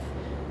lack of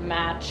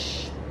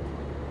match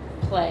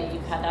play.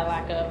 You've had that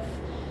lack of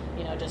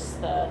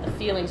just the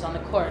feelings on the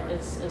court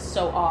is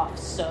so off.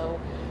 So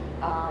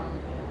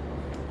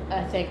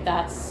I think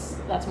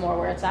that's more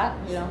where it's at.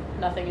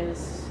 Nothing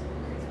is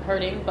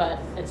hurting, but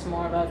it's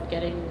more about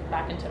getting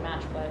back into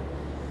match play.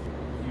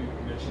 You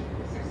mentioned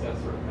the success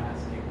sort of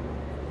masking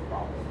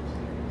problems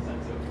in the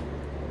sense of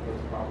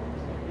those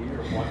problems might be,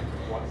 or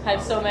what's I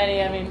have so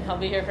many. I'll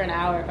be here for an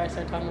hour if I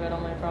start talking about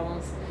all my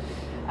problems.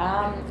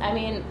 I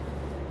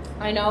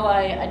know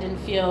I didn't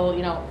feel,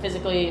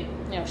 physically,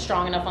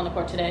 strong enough on the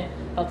court today.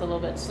 Felt a little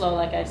bit slow,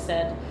 like I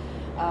said.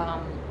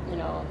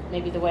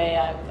 Maybe the way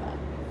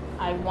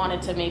I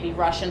wanted to maybe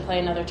rush and play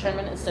another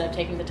tournament instead of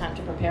taking the time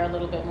to prepare a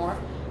little bit more.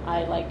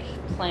 I like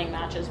playing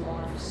matches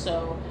more,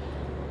 so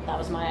that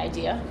was my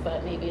idea,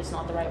 but maybe it's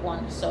not the right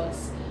one. So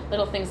it's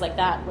little things like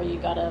that where you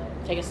gotta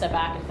take a step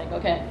back and think,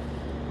 okay,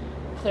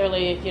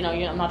 clearly,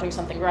 I'm not doing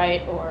something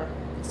right, or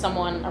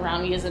someone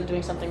around me isn't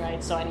doing something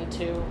right, so I need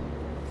to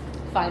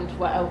find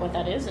what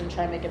that is and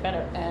try and make it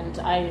better. And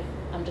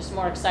I'm just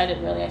more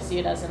excited, really. I see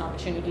it as an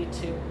opportunity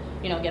to,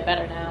 get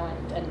better now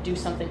and do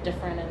something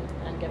different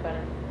and get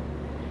better.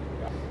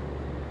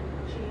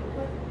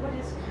 What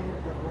is kind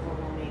of the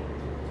overwhelming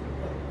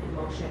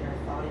emotion or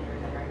thought in your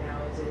head right now?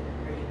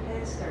 Are you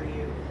pissed? Are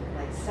you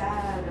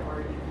sad? Or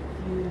are you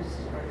confused?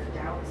 Are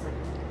there doubts?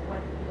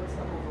 What's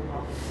the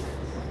overwhelming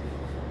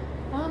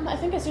sense? I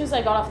think as soon as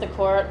I got off the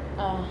court,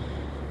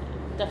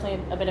 definitely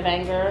a bit of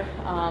anger,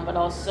 but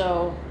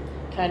also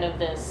kind of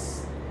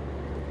this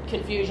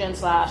confusion /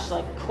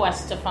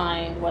 quest to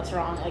find what's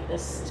wrong,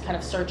 this kind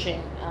of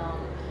searching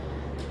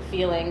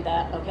feeling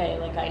that, okay,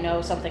 I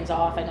know something's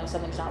off, I know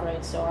something's not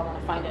right, so I want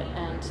to find it.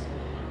 And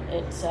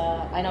it's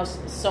I know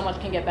so much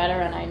can get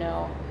better, and I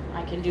know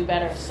I can do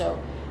better, so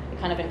it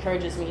kind of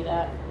encourages me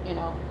that,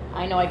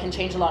 I know I can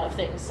change a lot of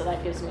things, so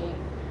that gives me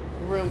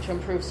room to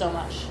improve so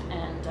much.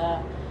 And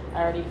I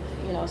already,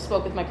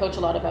 spoke with my coach a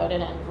lot about it,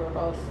 and we're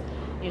both,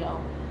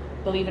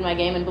 believe in my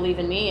game and believe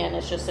in me, and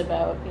it's just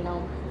about,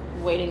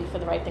 waiting for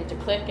the right thing to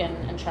click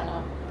and trying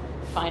to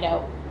find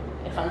out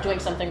if I'm doing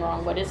something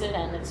wrong, what is it?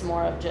 And it's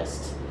more of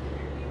just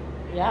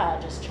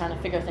trying to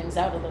figure things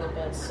out a little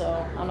bit.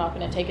 So I'm not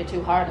going to take it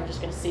too hard. I'm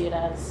just going to see it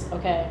as,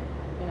 okay,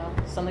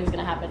 something's going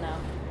to happen now.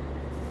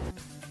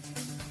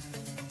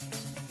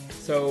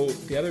 So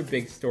the other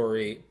big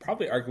story,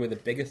 probably arguably the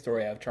biggest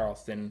story out of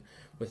Charleston,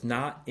 was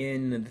not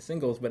in the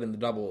singles but in the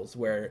doubles,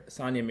 where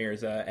Sania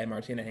Mirza and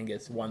Martina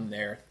Hingis won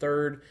their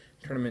third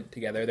tournament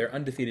together. They're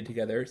undefeated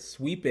together,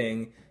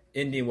 sweeping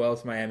Indian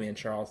Wells, Miami, and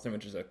Charleston,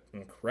 which is an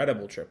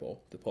incredible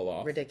triple to pull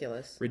off.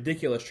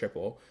 Ridiculous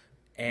triple.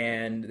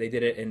 And they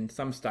did it in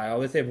some style.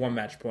 They have one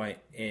match point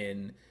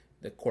in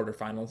the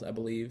quarterfinals, I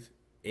believe,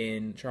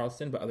 in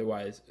Charleston, but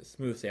otherwise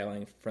smooth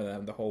sailing for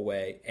them the whole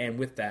way. And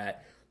with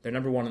that, they're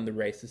number one in the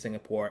race to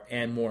Singapore,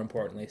 and more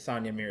importantly,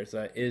 Sania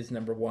Mirza is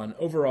number one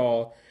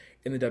overall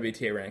in the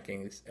WTA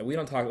rankings. And I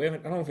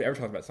don't know if we ever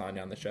talked about Sania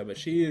on the show, but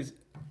she is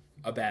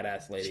a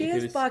badass lady. She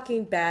is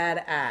fucking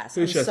badass.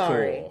 I'm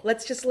sorry. Cool.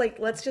 Let's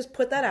just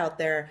put that out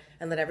there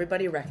and let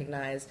everybody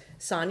recognize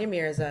Sania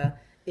Mirza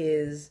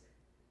is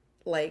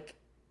like,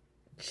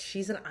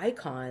 she's an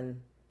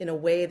icon in a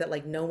way that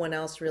like no one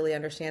else really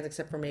understands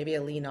except for maybe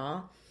Li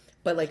Na.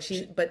 But like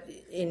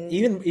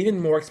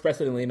even more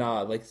expressive than Li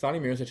Na, like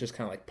Sania Mirza is just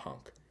kind of like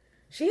punk.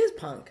 She is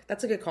punk.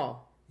 That's a good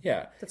call.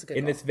 Yeah, that's a good.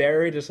 And call. It's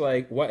very just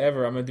like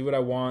whatever, I'm gonna do what I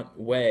want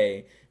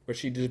way. Where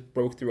she just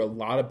broke through a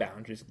lot of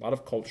boundaries, a lot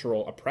of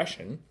cultural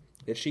oppression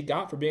that she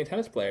got for being a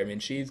tennis player. I mean,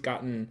 she's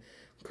gotten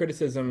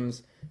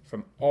criticisms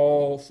from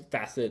all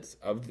facets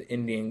of the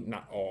Indian,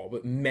 not all,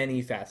 but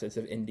many facets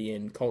of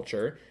Indian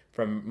culture,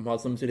 from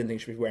Muslims who didn't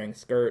think she was wearing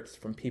skirts,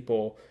 from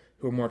people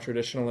who were more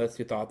traditionalists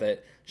who thought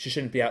that she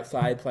shouldn't be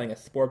outside playing a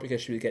sport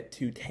because she would get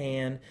too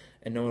tan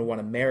and no one would want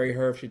to marry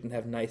her if she didn't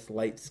have nice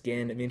light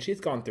skin. I mean, she's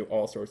gone through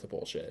all sorts of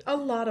bullshit. A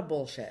lot of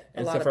bullshit.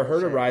 And so for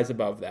her to rise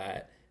above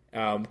that,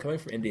 coming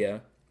from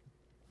India,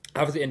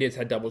 obviously India's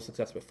had double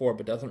success before,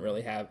 but doesn't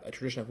really have a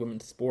tradition of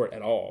women's sport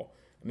at all.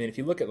 I mean, if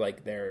you look at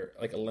like their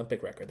like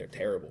Olympic record, they're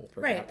terrible.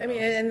 Right. I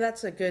mean, and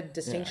that's a good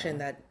distinction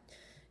that,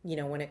 you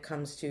know, when it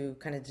comes to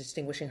kind of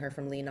distinguishing her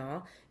from Li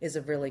Na is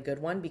a really good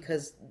one,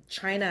 because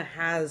China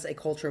has a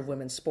culture of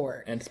women's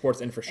sport. And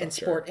sports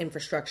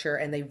infrastructure.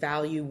 And they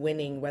value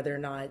winning whether or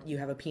not you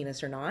have a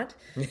penis or not.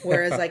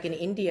 Whereas like in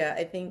India,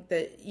 I think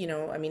that, you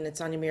know, I mean,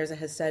 Sania Mirza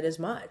has said as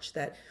much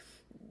that,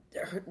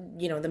 her,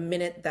 you know, the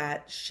minute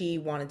that she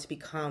wanted to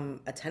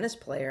become a tennis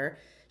player,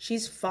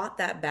 she's fought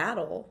that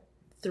battle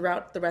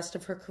throughout the rest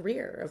of her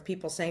career of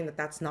people saying that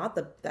that's not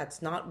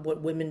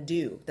what women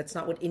do. That's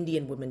not what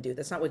Indian women do.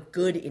 That's not what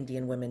good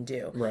Indian women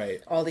do.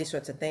 Right. All these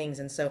sorts of things.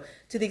 And so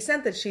to the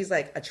extent that she's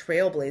like a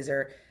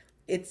trailblazer,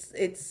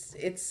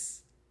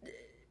 it's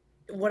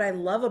what I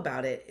love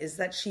about it is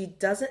that she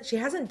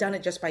hasn't done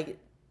it just by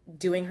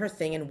doing her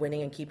thing and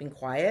winning and keeping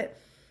quiet,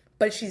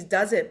 but she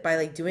does it by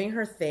like doing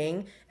her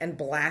thing and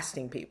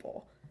blasting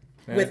people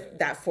with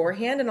that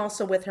forehand and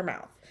also with her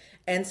mouth.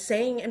 And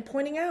saying and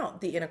pointing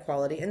out the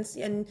inequality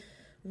and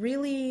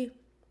really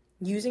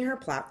using her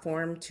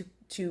platform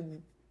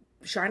to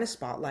shine a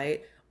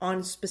spotlight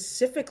on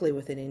specifically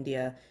within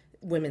India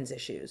women's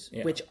issues,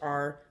 which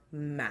are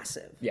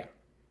massive. Yeah.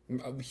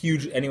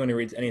 Huge. Anyone who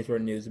reads any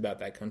sort of news about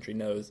that country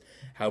knows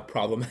how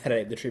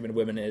problematic the treatment of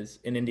women is.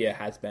 In India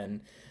has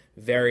been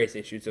various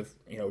issues of,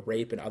 you know,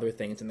 rape and other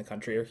things in the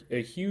country are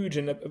huge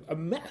and a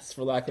mess,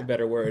 for lack of a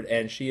better word.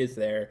 And she is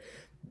there.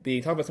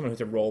 Talk about someone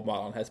who's a role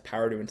model and has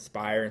power to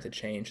inspire and to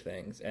change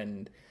things.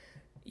 And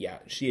yeah,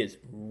 she is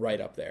right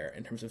up there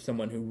in terms of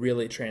someone who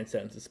really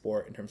transcends the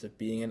sport in terms of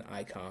being an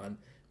icon,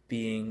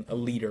 being a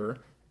leader,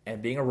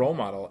 and being a role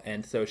model.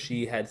 And so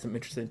she had some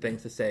interesting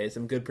things to say,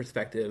 some good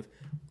perspective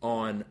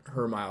on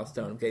her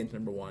milestone of getting to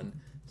number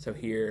one. So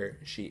here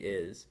she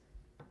is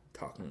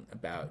talking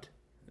about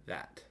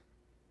that.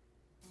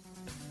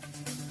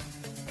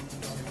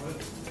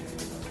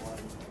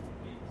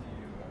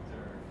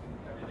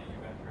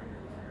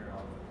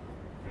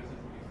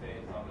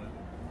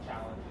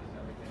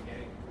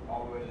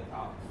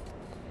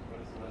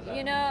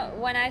 You know,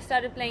 when I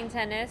started playing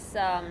tennis,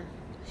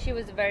 she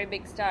was a very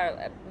big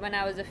star. When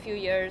I was a few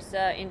years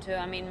into,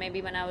 I mean,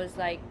 maybe when I was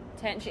like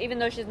 10, even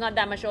though she's not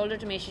that much older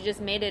to me, she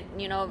just made it,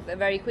 you know,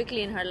 very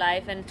quickly in her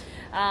life. And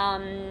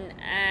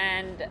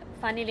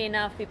funnily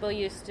enough, people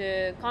used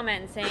to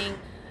comment saying,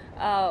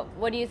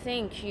 what do you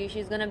think?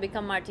 She's going to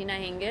become Martina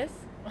Hingis?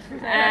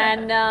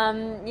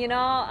 And, you know,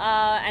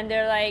 and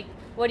they're like,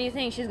 what do you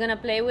think? She's going to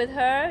play with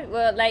her?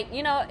 Well, like,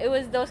 you know, it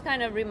was those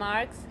kind of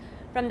remarks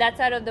from that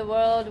side of the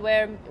world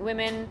where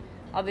women,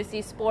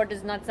 obviously sport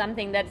is not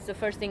something that's the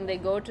first thing they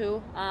go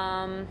to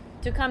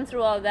come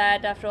through all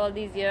that after all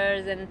these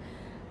years. And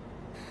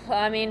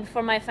I mean,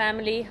 for my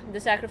family, the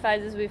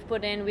sacrifices we've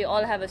put in, we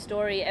all have a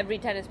story. Every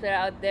tennis player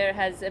out there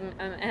has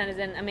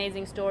an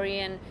amazing story,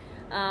 and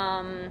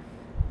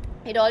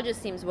it all just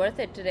seems worth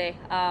it today,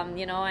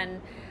 you know,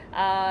 and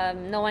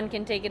no one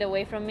can take it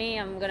away from me.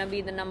 I'm going to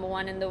be the number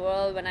one in the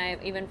world.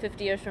 Even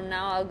 50 years from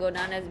now, I'll go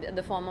down as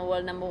the former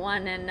world number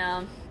one.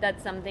 And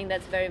that's something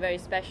that's very, very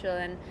special.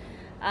 And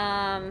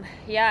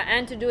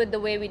and to do it the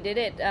way we did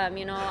it,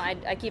 you know,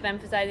 I keep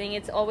emphasizing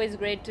it's always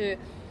great to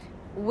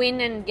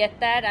win and get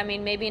that. I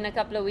mean, maybe in a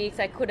couple of weeks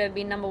I could have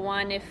been number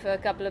one if a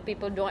couple of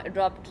people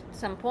dropped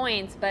some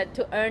points, but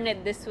to earn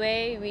it this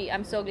way,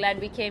 I'm so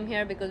glad we came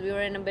here, because we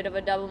were in a bit of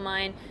a double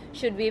mind.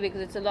 Should we?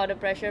 Because it's a lot of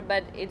pressure,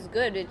 but it's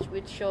good.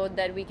 It showed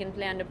that we can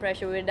play under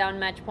pressure. We were down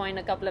match point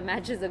a couple of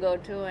matches ago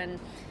too, and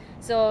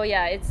so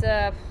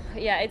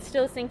it's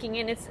still sinking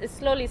in. It's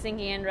slowly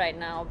sinking in right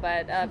now,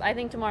 but I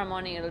think tomorrow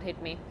morning it'll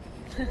hit me.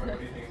 Sonia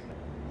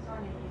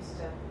used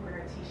to wear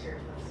a T-shirt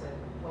that said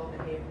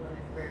 "Well-behaved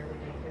women rarely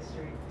made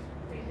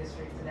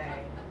history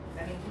today."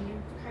 I mean, can you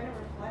kind of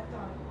reflect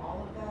on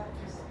all of that?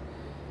 Just,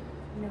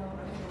 you know,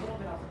 I mean, a little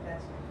bit off the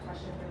fence with the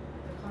question, but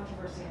the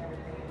controversy and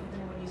everything. And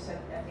even when you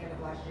said at the end of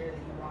last year that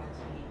you wanted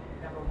to be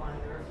number one,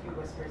 there were a few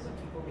whispers of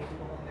people maybe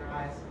rolling their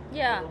eyes a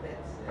little bit.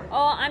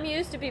 Oh, I'm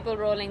used to people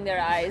rolling their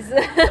eyes.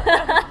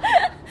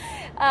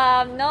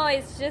 No,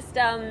 it's just,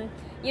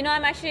 you know,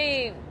 I'm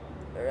actually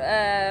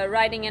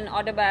writing an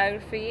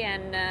autobiography,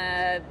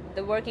 and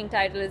the working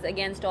title is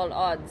Against All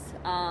Odds,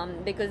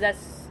 because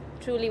that's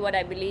truly what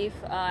I believe,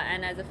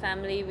 and as a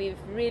family we've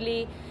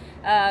really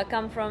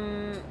come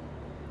from,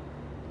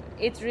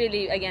 it's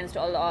really against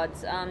all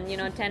odds. You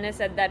know, tennis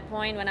at that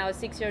point, when I was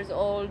 6 years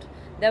old,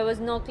 there was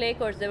no clay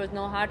courts, there was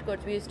no hard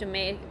courts. We used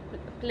to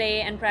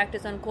play and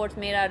practice on courts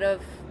made out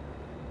of,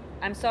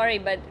 I'm sorry,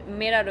 but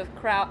made out of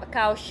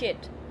cow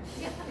shit.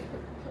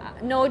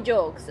 No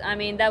jokes. I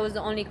mean, that was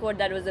the only court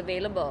that was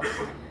available.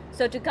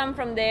 So to come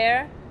from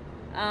there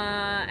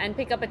and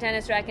pick up a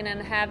tennis racket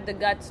and have the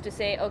guts to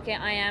say, okay,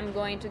 I am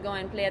going to go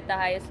and play at the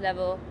highest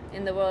level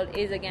in the world,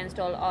 is against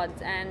all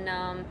odds.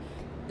 And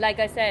like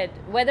I said,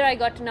 whether I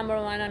got to number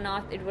one or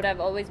not, it would have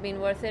always been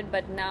worth it.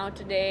 But now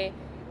today,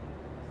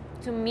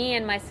 to me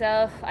and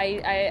myself,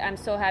 I'm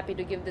so happy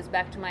to give this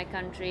back to my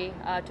country,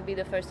 to be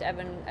the first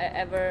ever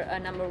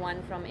number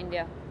one from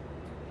India.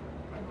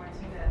 And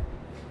Martina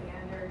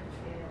Leander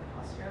in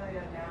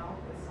Australia now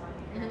with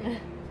Sonia here. You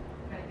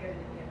kind of get an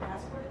Indian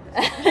passport at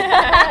this point.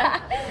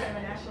 I'm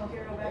a national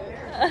hero back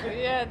there.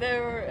 Yeah,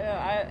 there were,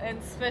 and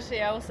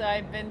especially also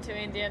I've been to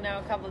India now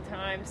a couple of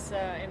times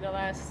in the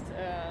last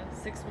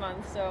 6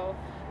 months, so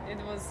it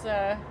was,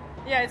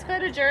 it's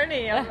quite a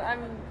journey.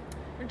 I'm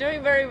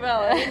doing very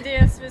well.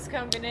 India-Swiss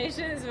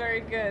combination is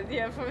very good.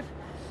 Yeah, for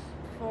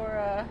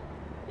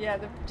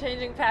the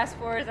changing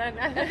passports, and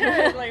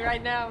like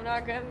right now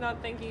I'm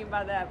not thinking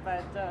about that,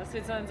 but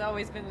Switzerland's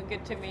always been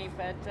good to me.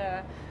 But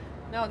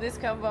no, this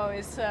combo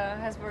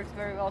has worked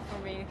very well for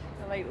me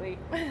lately.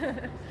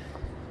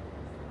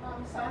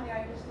 Sonia,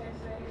 I understand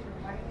today is your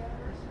wedding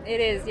anniversary. It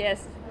is,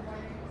 yes.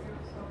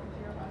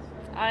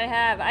 I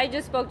have. I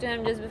just spoke to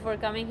him just before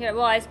coming here.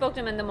 Well, I spoke to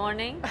him in the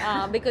morning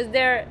because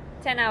they're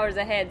 10 hours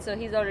ahead, so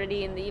he's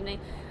already in the evening.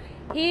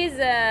 He's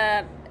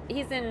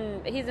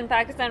in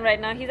Pakistan right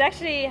now. He's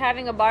actually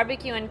having a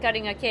barbecue and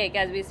cutting a cake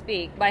as we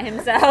speak by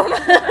himself.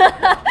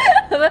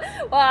 Well,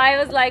 I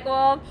was like,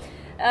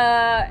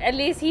 at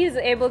least he's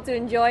able to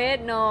enjoy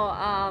it.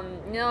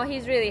 No,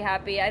 he's really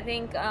happy. I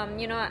think,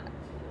 you know,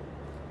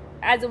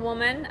 as a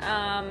woman,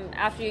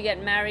 after you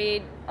get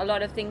married, a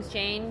lot of things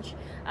change.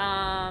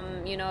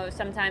 You know,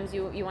 sometimes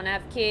you want to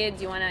have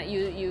kids,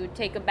 you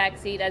take a back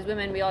seat. As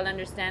women, we all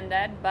understand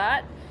that,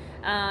 but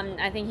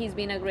I think he's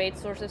been a great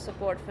source of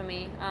support for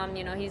me.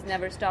 You know, he's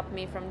never stopped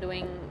me from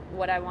doing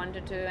what I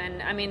wanted to,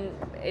 and I mean,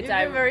 you've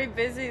been very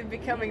busy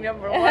becoming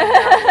number one.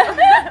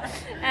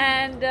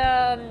 And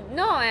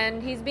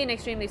and he's been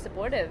extremely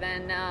supportive,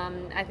 and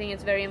I think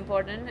it's very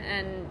important,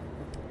 and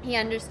he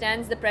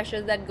understands the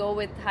pressures that go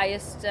with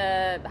highest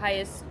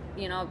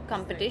you know,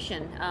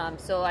 competition.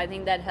 So I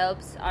think that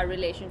helps our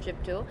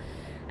relationship too.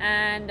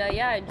 And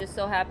it just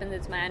so happens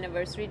it's my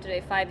anniversary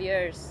today, 5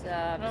 years.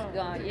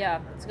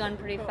 It's gone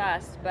pretty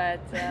fast, but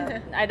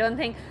I don't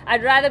think,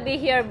 I'd rather be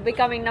here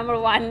becoming number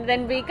one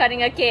than be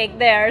cutting a cake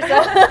there. So.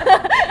 And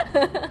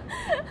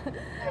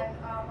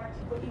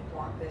Martina, what do you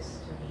want this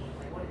to mean?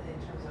 Like, what in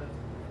terms of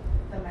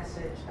the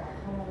message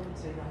back home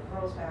to young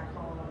girls back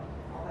home,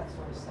 all that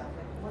sort of stuff?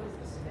 Like, what is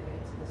the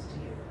significance of this to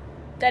you?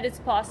 That it's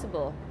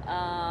possible.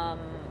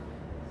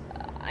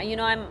 You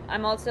know,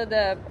 I'm also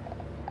the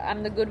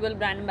Goodwill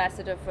brand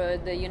ambassador for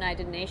the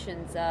United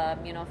Nations,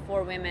 you know,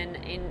 for women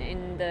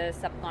in the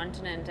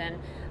subcontinent, and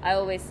I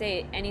always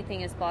say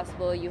anything is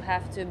possible. You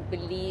have to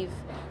believe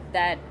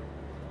that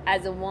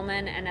as a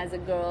woman and as a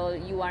girl,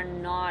 you are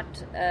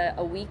not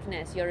a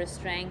weakness, you're a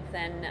strength,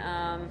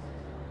 and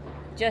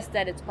just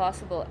that it's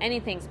possible.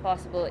 Anything's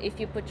possible if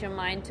you put your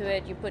mind to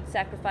it, you put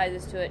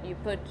sacrifices to it, you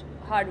put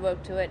hard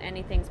work to it.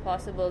 Anything's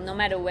possible, no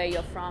matter where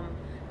you're from,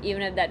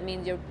 even if that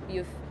means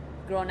you've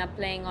grown up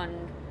playing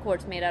on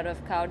courts made out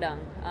of cow dung,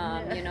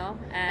 you know,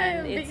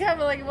 and it's become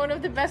like one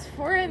of the best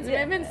foreigns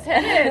women's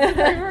tennis.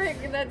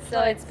 That's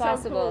so it's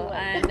possible, so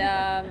cool. And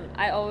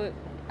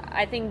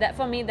I think that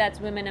for me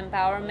that's women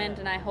empowerment,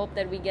 and I hope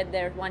that we get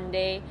there one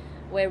day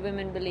where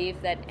women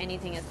believe that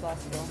anything is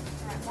possible.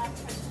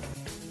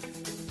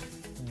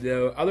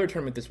 The other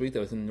tournament this week that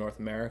was in North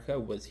America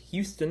was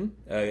Houston,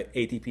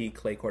 ATP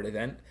clay court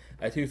event,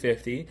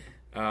 250.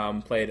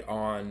 played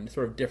on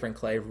sort of different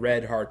clay.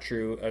 Red hard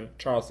true.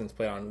 Charleston's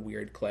played on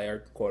weird clay, or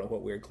quote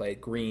unquote weird clay.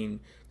 Green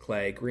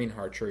clay, green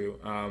hard true.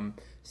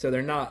 So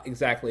they're not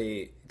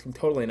exactly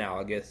totally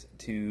analogous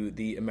to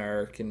the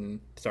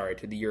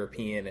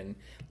European and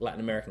Latin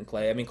American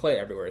clay. I mean, clay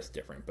everywhere is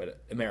different,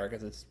 but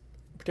America's is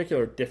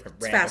particular different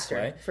brand it's faster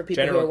of clay. for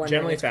people who are wondering.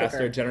 Generally it's faster.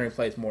 quicker. Generally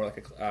plays more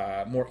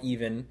like more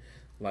even,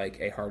 like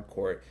a hard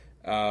court.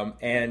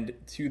 And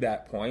to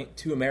that point,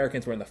 2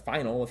 Americans were in the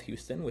final of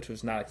Houston, which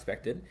was not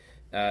expected.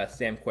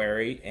 Sam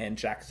Querrey and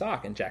Jack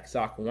Sock, and Jack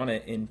Sock won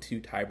it in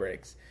 2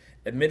 tiebreaks.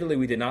 Admittedly,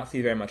 we did not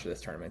see very much of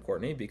this tournament,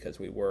 Courtney, because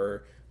we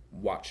were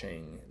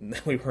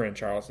in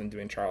Charleston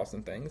doing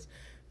Charleston things.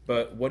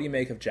 But what do you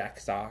make of Jack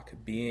Sock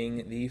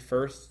being the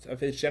first of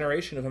his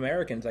generation of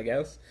Americans, I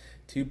guess,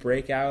 to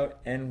break out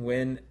and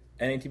win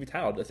an ATP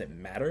title? Does it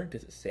matter?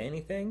 Does it say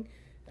anything?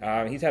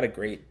 He's had a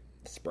great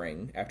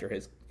spring after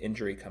his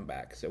injury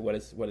comeback. So what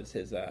is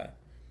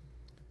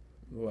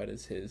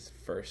his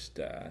first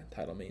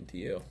title mean to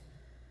you?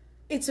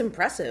 It's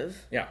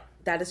impressive. Yeah.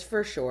 That is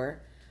for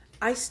sure.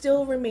 I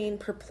still remain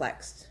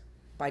perplexed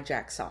by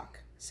Jack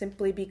Sock,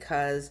 simply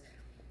because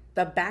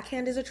the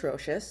backhand is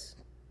atrocious,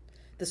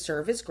 the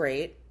serve is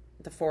great,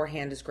 the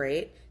forehand is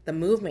great, the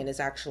movement is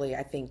actually,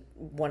 I think,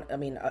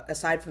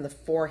 aside from the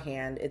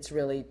forehand, it's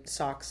really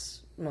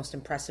Sock's most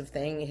impressive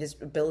thing. His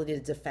ability to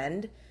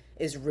defend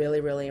is really,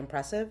 really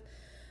impressive.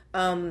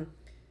 And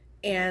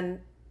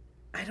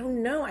I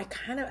don't know,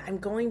 I'm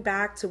going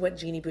back to what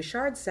Jeannie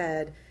Bouchard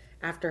said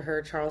after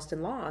her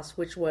Charleston loss,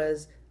 which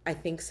was, I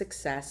think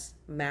success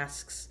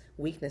masks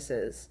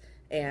weaknesses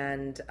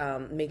and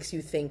makes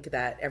you think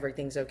that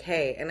everything's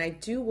okay. And I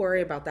do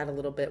worry about that a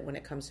little bit when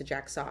it comes to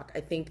Jack Sock.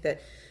 I think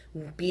that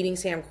beating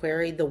Sam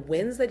Querrey, the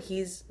wins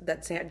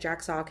that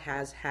Jack Sock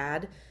has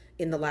had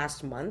in the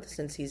last month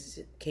since he's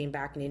came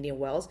back in Indian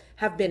Wells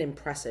have been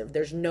impressive.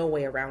 There's no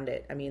way around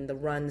it. I mean, the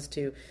runs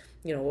to,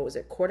 what was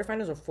it,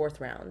 quarterfinals or fourth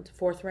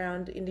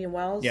round Indian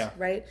Wells, yeah.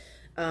 Right?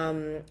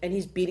 And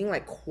he's beating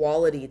like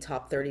quality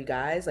top 30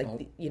 guys, like,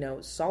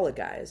 solid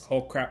guys.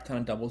 Whole crap ton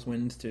of doubles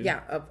wins too.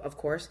 Yeah, of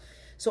course.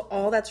 So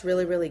all that's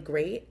really, really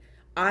great.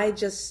 I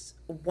just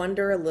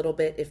wonder a little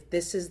bit if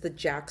this is the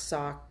Jack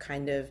Sock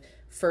kind of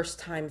first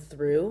time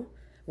through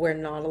where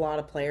not a lot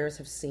of players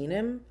have seen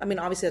him. I mean,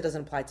 obviously that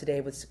doesn't apply today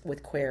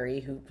with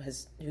Querrey,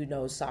 who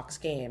knows Sock's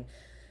game.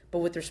 But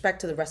with respect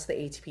to the rest of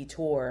the ATP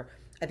Tour,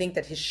 I think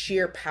that his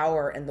sheer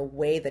power and the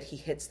way that he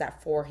hits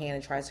that forehand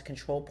and tries to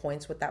control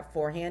points with that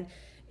forehand,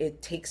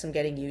 it takes some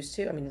getting used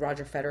to. I mean,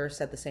 Roger Federer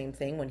said the same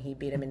thing when he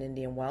beat him in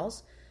Indian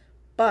Wells.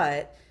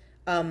 But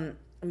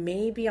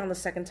maybe on the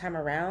second time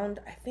around,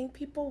 I think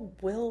people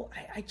will...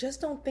 I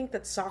just don't think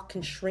that Sock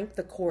can shrink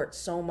the court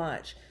so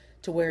much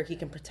to where he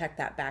can protect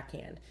that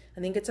backhand. I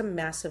think it's a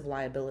massive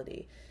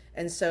liability.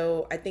 And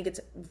so I think it's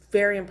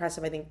very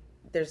impressive. I think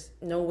there's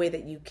no way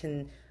that you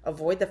can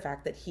avoid the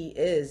fact that he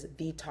is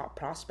the top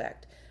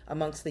prospect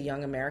amongst the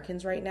young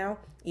Americans right now,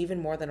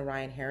 even more than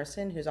Ryan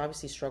Harrison, who's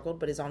obviously struggled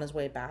but is on his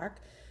way back.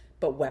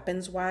 But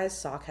weapons-wise,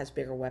 Sock has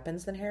bigger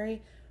weapons than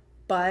Harry.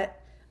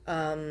 But,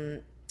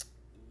 long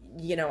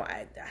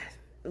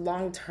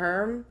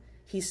term,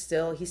 he's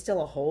still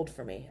a hold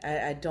for me.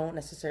 I don't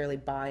necessarily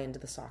buy into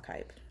the Sock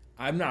hype.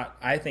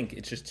 I think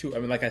it's just too... I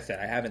mean, like I said,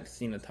 I haven't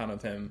seen a ton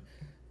of him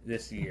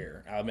this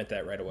year. I'll admit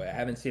that right away. I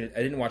haven't seen it.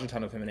 I didn't watch a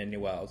ton of him in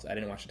Indian Wells. I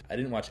didn't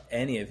watch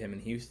any of him in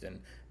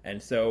Houston.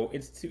 And so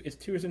it's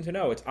too soon to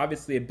know. It's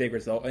obviously a big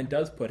result and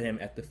does put him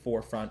at the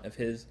forefront of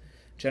his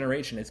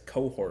generation, his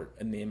cohort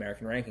in the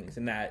American rankings.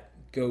 And that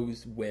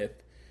goes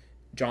with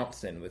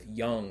Johnson, with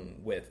Young,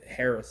 with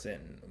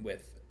Harrison,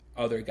 with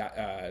other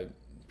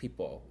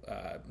people.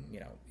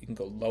 You can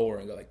go lower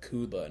and go like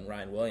Kudla and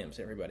Ryan Williams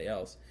and everybody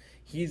else.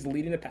 He's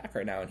leading the pack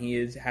right now, and he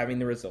is having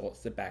the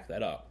results to back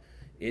that up.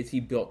 Is he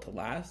built to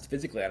last?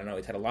 Physically, I don't know.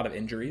 He's had a lot of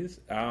injuries.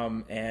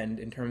 And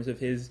in terms of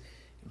his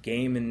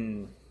game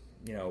and,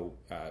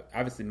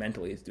 obviously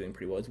mentally he's doing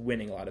pretty well. He's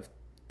winning a lot of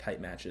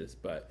tight matches,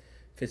 but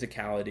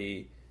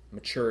physicality,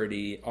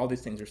 maturity, all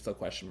these things are still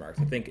question marks.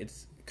 I think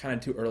it's kind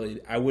of too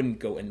early. I wouldn't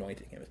go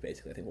anointing him, is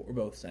basically, I think, what we're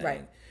both saying.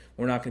 Right.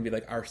 We're not going to be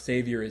like, our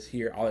savior is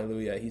here,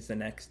 hallelujah, he's the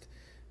next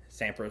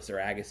Sampras or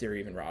Agassi or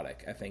even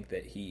Roddick. I think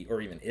that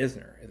or even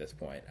Isner at this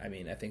point. I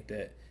mean, I think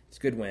that it's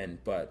a good win,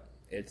 but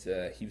it's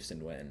a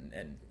Houston win,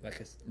 and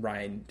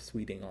Ryan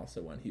Sweeting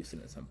also won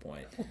Houston at some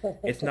point.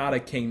 It's not a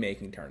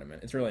king-making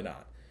tournament. It's really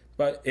not.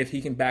 But if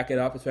he can back it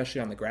up,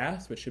 especially on the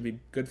grass, which should be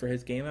good for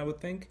his game, I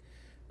would think,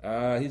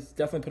 he's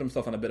definitely put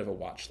himself on a bit of a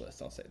watch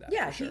list, I'll say that.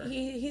 Yeah, for sure.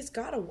 he's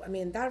got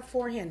that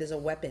forehand is a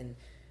weapon,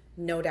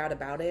 no doubt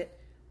about it,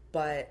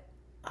 but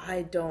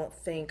I don't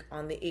think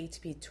on the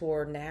ATP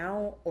Tour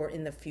now or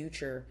in the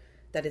future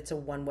that it's a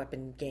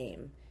one-weapon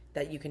game,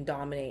 that you can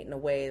dominate in a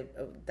way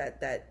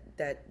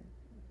that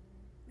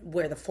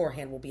where the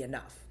forehand will be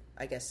enough,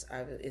 I guess,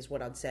 is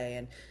what I'd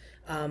say.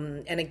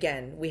 And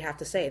again, we have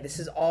to say, this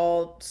is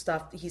all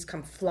stuff, he's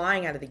come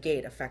flying out of the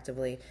gate,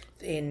 effectively,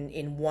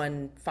 in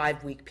 1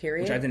 5-week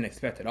period. Which I didn't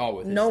expect at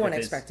all. No one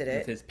expected it.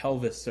 With his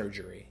pelvis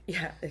surgery.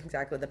 Yeah,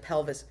 exactly, the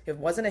pelvis. It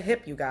wasn't a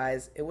hip, you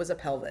guys, it was a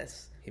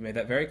pelvis. He made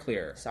that very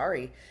clear.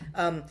 Sorry.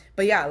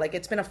 But yeah, like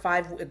it's been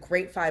a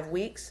great 5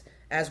 weeks,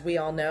 as we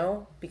all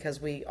know, because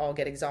we all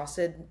get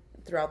exhausted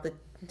throughout the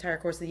entire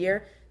course of the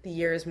year. The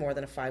year is more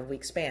than a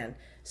 5-week span.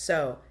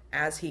 So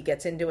as he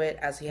gets into it,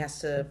 as he has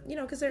to,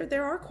 because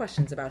there are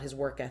questions about his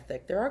work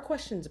ethic. There are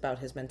questions about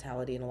his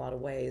mentality in a lot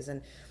of ways.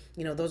 And,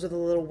 those are the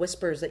little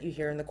whispers that you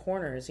hear in the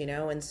corners,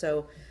 And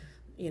so,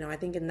 I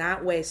think in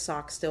that way,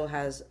 Sock still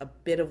has a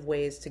bit of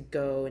ways to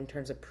go in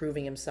terms of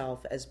proving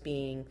himself as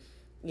being,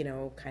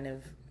 kind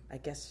of, I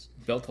guess...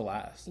 built to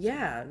last.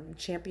 Yeah,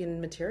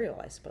 champion material,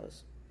 I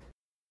suppose.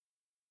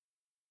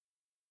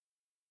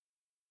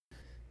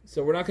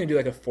 So we're not going to do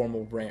like a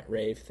formal rant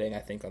rave thing, I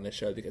think, on this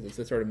show because it's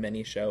a sort of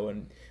mini show,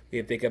 and we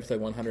have big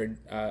episode 100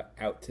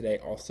 out today.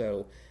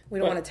 Also, we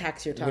don't want to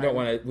tax your time. We don't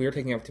want to. We are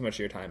taking up too much of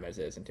your time as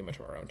is, and too much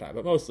of our own time,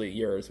 but mostly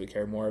yours. We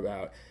care more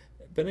about.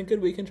 Been a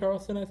good week in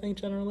Charleston, I think.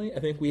 Generally, I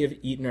think we have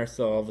eaten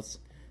ourselves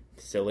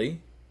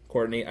silly.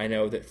 Courtney, I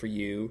know that for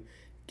you,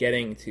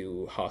 getting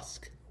to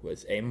Husk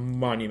was a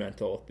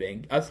monumental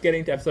thing. Us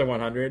getting to episode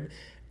 100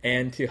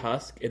 and to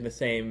Husk in the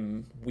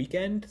same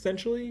weekend,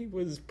 essentially,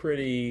 was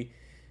pretty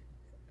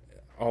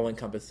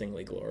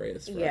all-encompassingly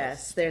glorious for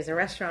us. There's a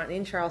restaurant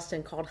in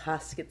Charleston called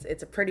Husk.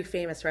 It's a pretty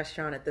famous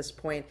restaurant at this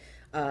point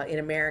in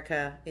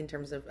America in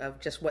terms of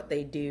just what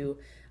they do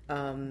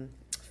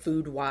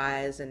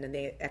food-wise and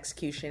the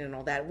execution and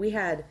all that. We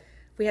had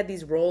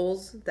these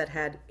rolls that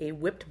had a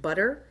whipped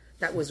butter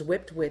that was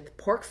whipped with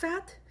pork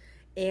fat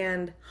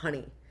and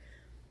honey.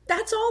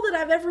 That's all that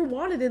I've ever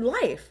wanted in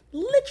life.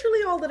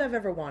 Literally all that I've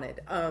ever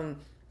wanted.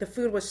 The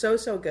food was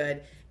so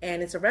good.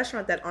 And it's a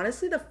restaurant that,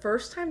 honestly, the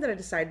first time that I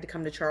decided to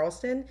come to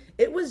Charleston,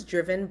 it was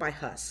driven by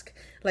Husk.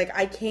 Like,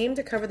 I came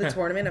to cover the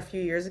tournament a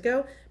few years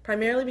ago,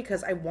 primarily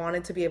because I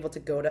wanted to be able to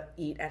go to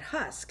eat at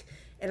Husk.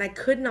 And I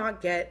could not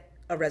get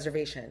a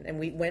reservation. And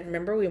we went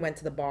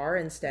to the bar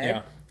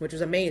instead, which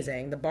was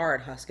amazing. The bar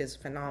at Husk is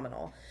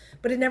phenomenal.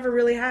 But it never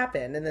really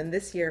happened. And then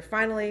this year,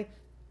 finally,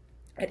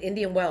 at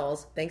Indian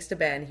Wells, thanks to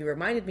Ben, he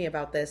reminded me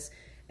about this,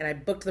 and I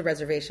booked the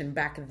reservation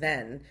back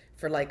then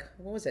for like,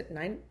 what was it,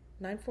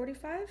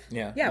 9:45?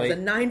 Yeah, it was a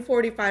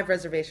 9:45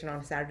 reservation on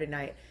a Saturday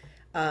night,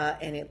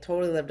 and it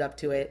totally lived up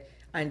to it.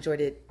 I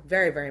enjoyed it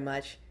very, very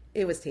much.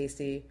 It was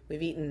tasty.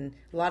 We've eaten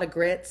a lot of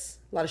grits,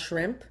 a lot of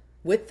shrimp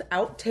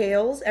without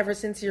tails ever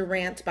since your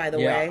rant, by the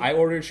way. Yeah, I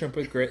ordered shrimp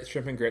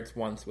and grits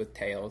once with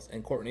tails,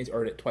 and Courtney's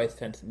ordered it twice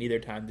since. Neither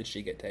time did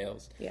she get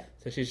tails. Yeah.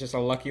 So she's just a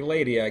lucky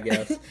lady, I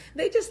guess.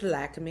 They just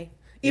lack me.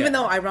 Even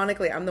though,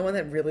 ironically, I'm the one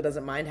that really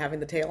doesn't mind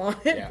having the tail on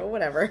it, but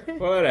whatever.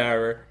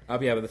 Whatever. But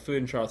the food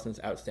in Charleston's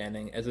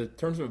outstanding. As in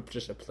terms of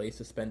just a place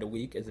to spend a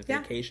week as a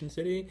vacation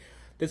city,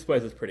 this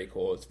place is pretty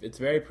cool. It's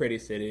a very pretty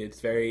city.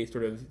 It's very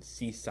sort of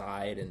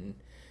seaside and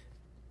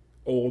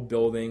old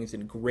buildings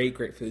and great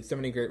food. So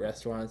many great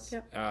restaurants.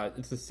 Yep.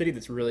 It's a city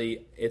that's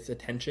really, its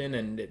attention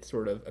and its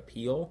sort of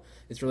appeal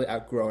is really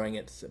outgrowing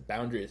its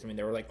boundaries. I mean,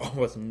 there were like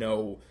almost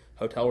no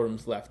hotel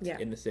rooms left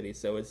in the city.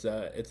 So it's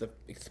a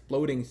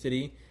exploding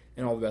city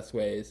in all the best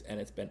ways,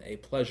 and it's been a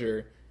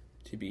pleasure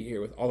to be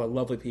here with all the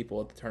lovely people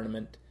at the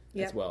tournament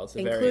as well. It's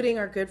including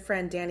our good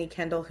friend Danny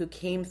Kendall, who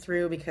came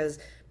through because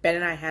Ben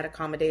and I had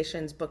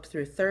accommodations booked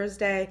through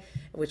Thursday,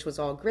 which was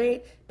all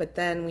great, but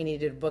then we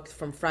needed to book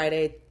from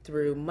Friday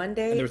through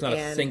Monday. And there was not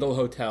a single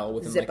hotel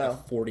within like a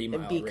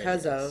 40-mile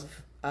because radius.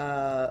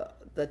 Of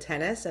the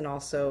tennis and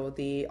also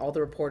all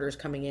the reporters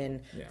coming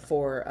in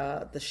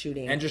for the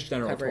shooting and just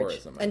general coverage.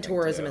 Tourism and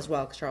tourism as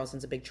well, because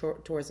Charleston's a big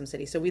tourism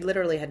city. So we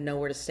literally had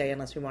nowhere to stay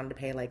unless we wanted to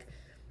pay like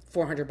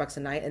 $400 a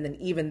night, and then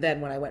even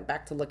then when I went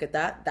back to look at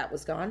that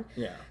was gone.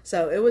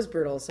 So it was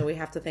brutal. So we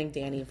have to thank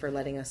Danny for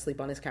letting us sleep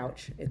on his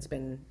couch. It's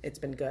been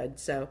good.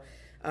 So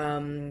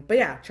but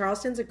yeah,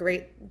 Charleston's a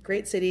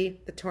great city.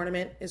 The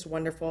tournament is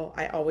wonderful.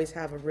 I always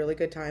have a really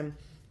good time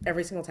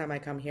every single time I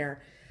come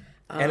here.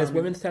 And as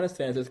women's tennis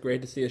fans, it's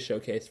great to see a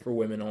showcase for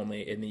women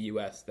only in the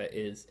U.S. that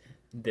is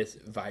this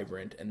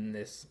vibrant and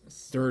this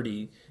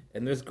sturdy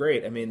and this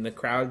great. I mean, the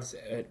crowds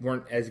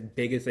weren't as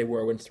big as they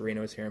were when Serena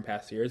was here in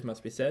past years,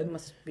 must be said.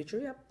 Must be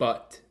true, yeah.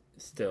 But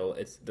still,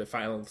 the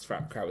finals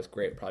crowd was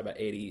great, probably about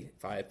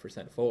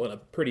 85% full, in a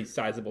pretty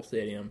sizable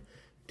stadium,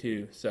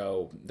 too.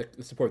 So the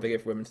support they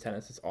give for women's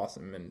tennis is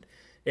awesome, and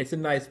it's a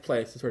nice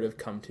place to sort of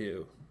come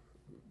to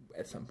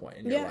at some point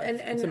in your life.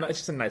 And it's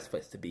just a nice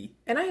place to be.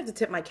 And I have to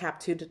tip my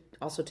cap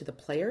also to the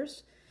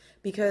players,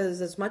 because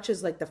as much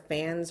as like the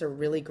fans are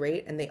really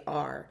great, and they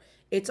are,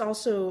 it's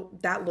also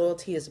that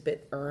loyalty is a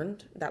bit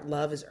earned. That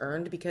love is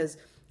earned because,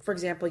 for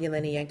example,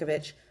 Jelena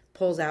Jankovic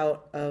pulls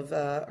out of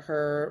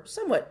her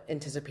somewhat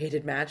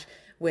anticipated match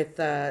with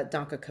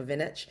Danka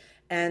Kovinic,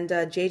 and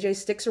JJ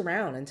sticks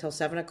around until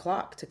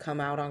 7:00 to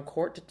come out on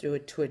court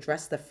to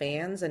address the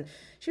fans, and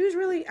she was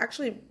really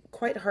actually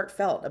quite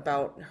heartfelt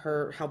about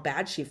how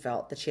bad she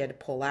felt that she had to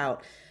pull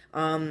out.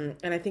 And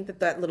I think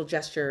that little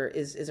gesture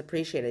is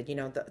appreciated.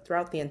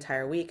 Throughout the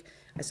entire week,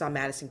 I saw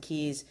Madison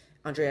Keys,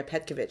 Andrea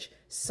Petkovic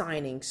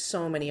signing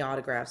so many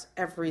autographs.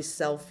 Every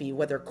selfie,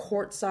 whether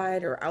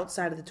courtside or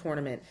outside of the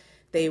tournament,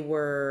 they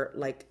were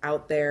like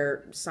out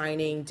there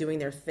signing, doing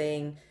their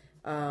thing.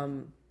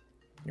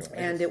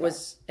 And it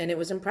was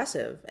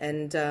impressive.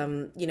 And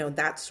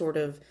that sort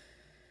of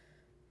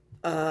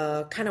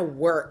kind of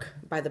work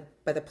by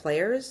the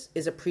players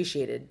is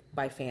appreciated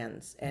by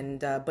fans, and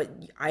but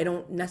I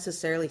don't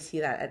necessarily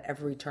see that at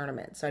every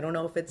tournament. So I don't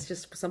know if it's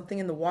just something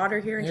in the water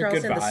here in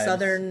Charleston, the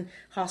Southern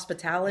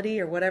hospitality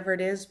or whatever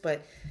it is.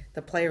 But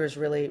the players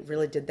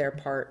really did their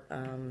part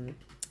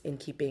in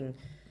keeping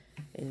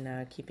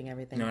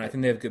everything. No, and I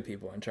think they have good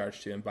people in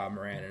charge too, and Bob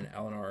Moran and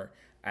Eleanor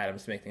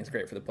Adams make things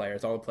great for the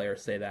players. All the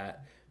players say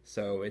that.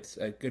 So it's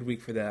a good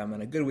week for them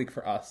and a good week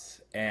for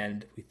us.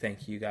 And we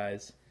thank you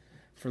guys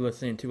for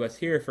listening to us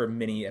here for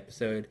mini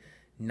episode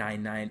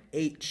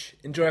 99H.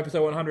 Enjoy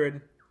episode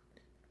 100.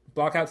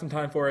 Block out some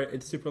time for it.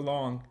 It's super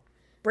long.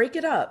 Break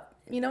it up.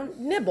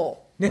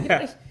 Nibble.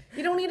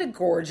 You don't need to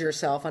gorge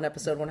yourself on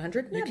episode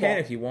 100. Nibble. You can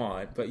if you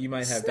want, but you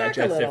might have Snack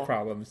digestive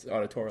problems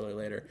auditorily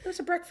later. There's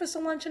a breakfast, a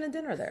lunch, and a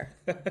dinner there.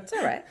 It's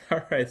all right.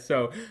 All right,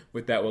 so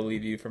with that, we'll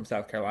leave you from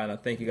South Carolina.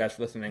 Thank you guys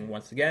for listening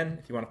once again.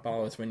 If you want to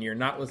follow us when you're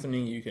not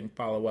listening, you can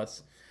follow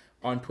us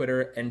on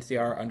Twitter,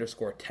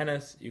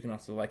 @NCR_tennis. You can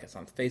also like us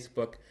on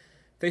Facebook,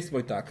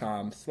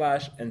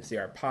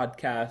 facebook.com/NCR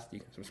podcast. You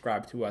can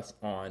subscribe to us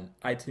on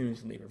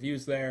iTunes and leave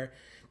reviews there.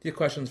 If you have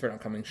questions for an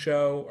upcoming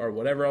show or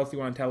whatever else you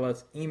want to tell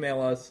us,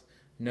 email us,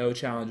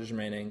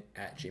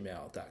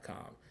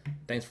 nochallengesremaining@gmail.com.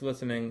 Thanks for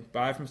listening.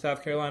 Bye from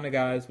South Carolina,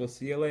 guys. We'll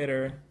see you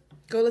later.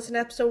 Go listen to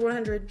episode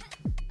 100.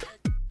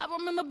 I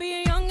remember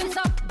being young and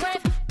so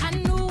brave.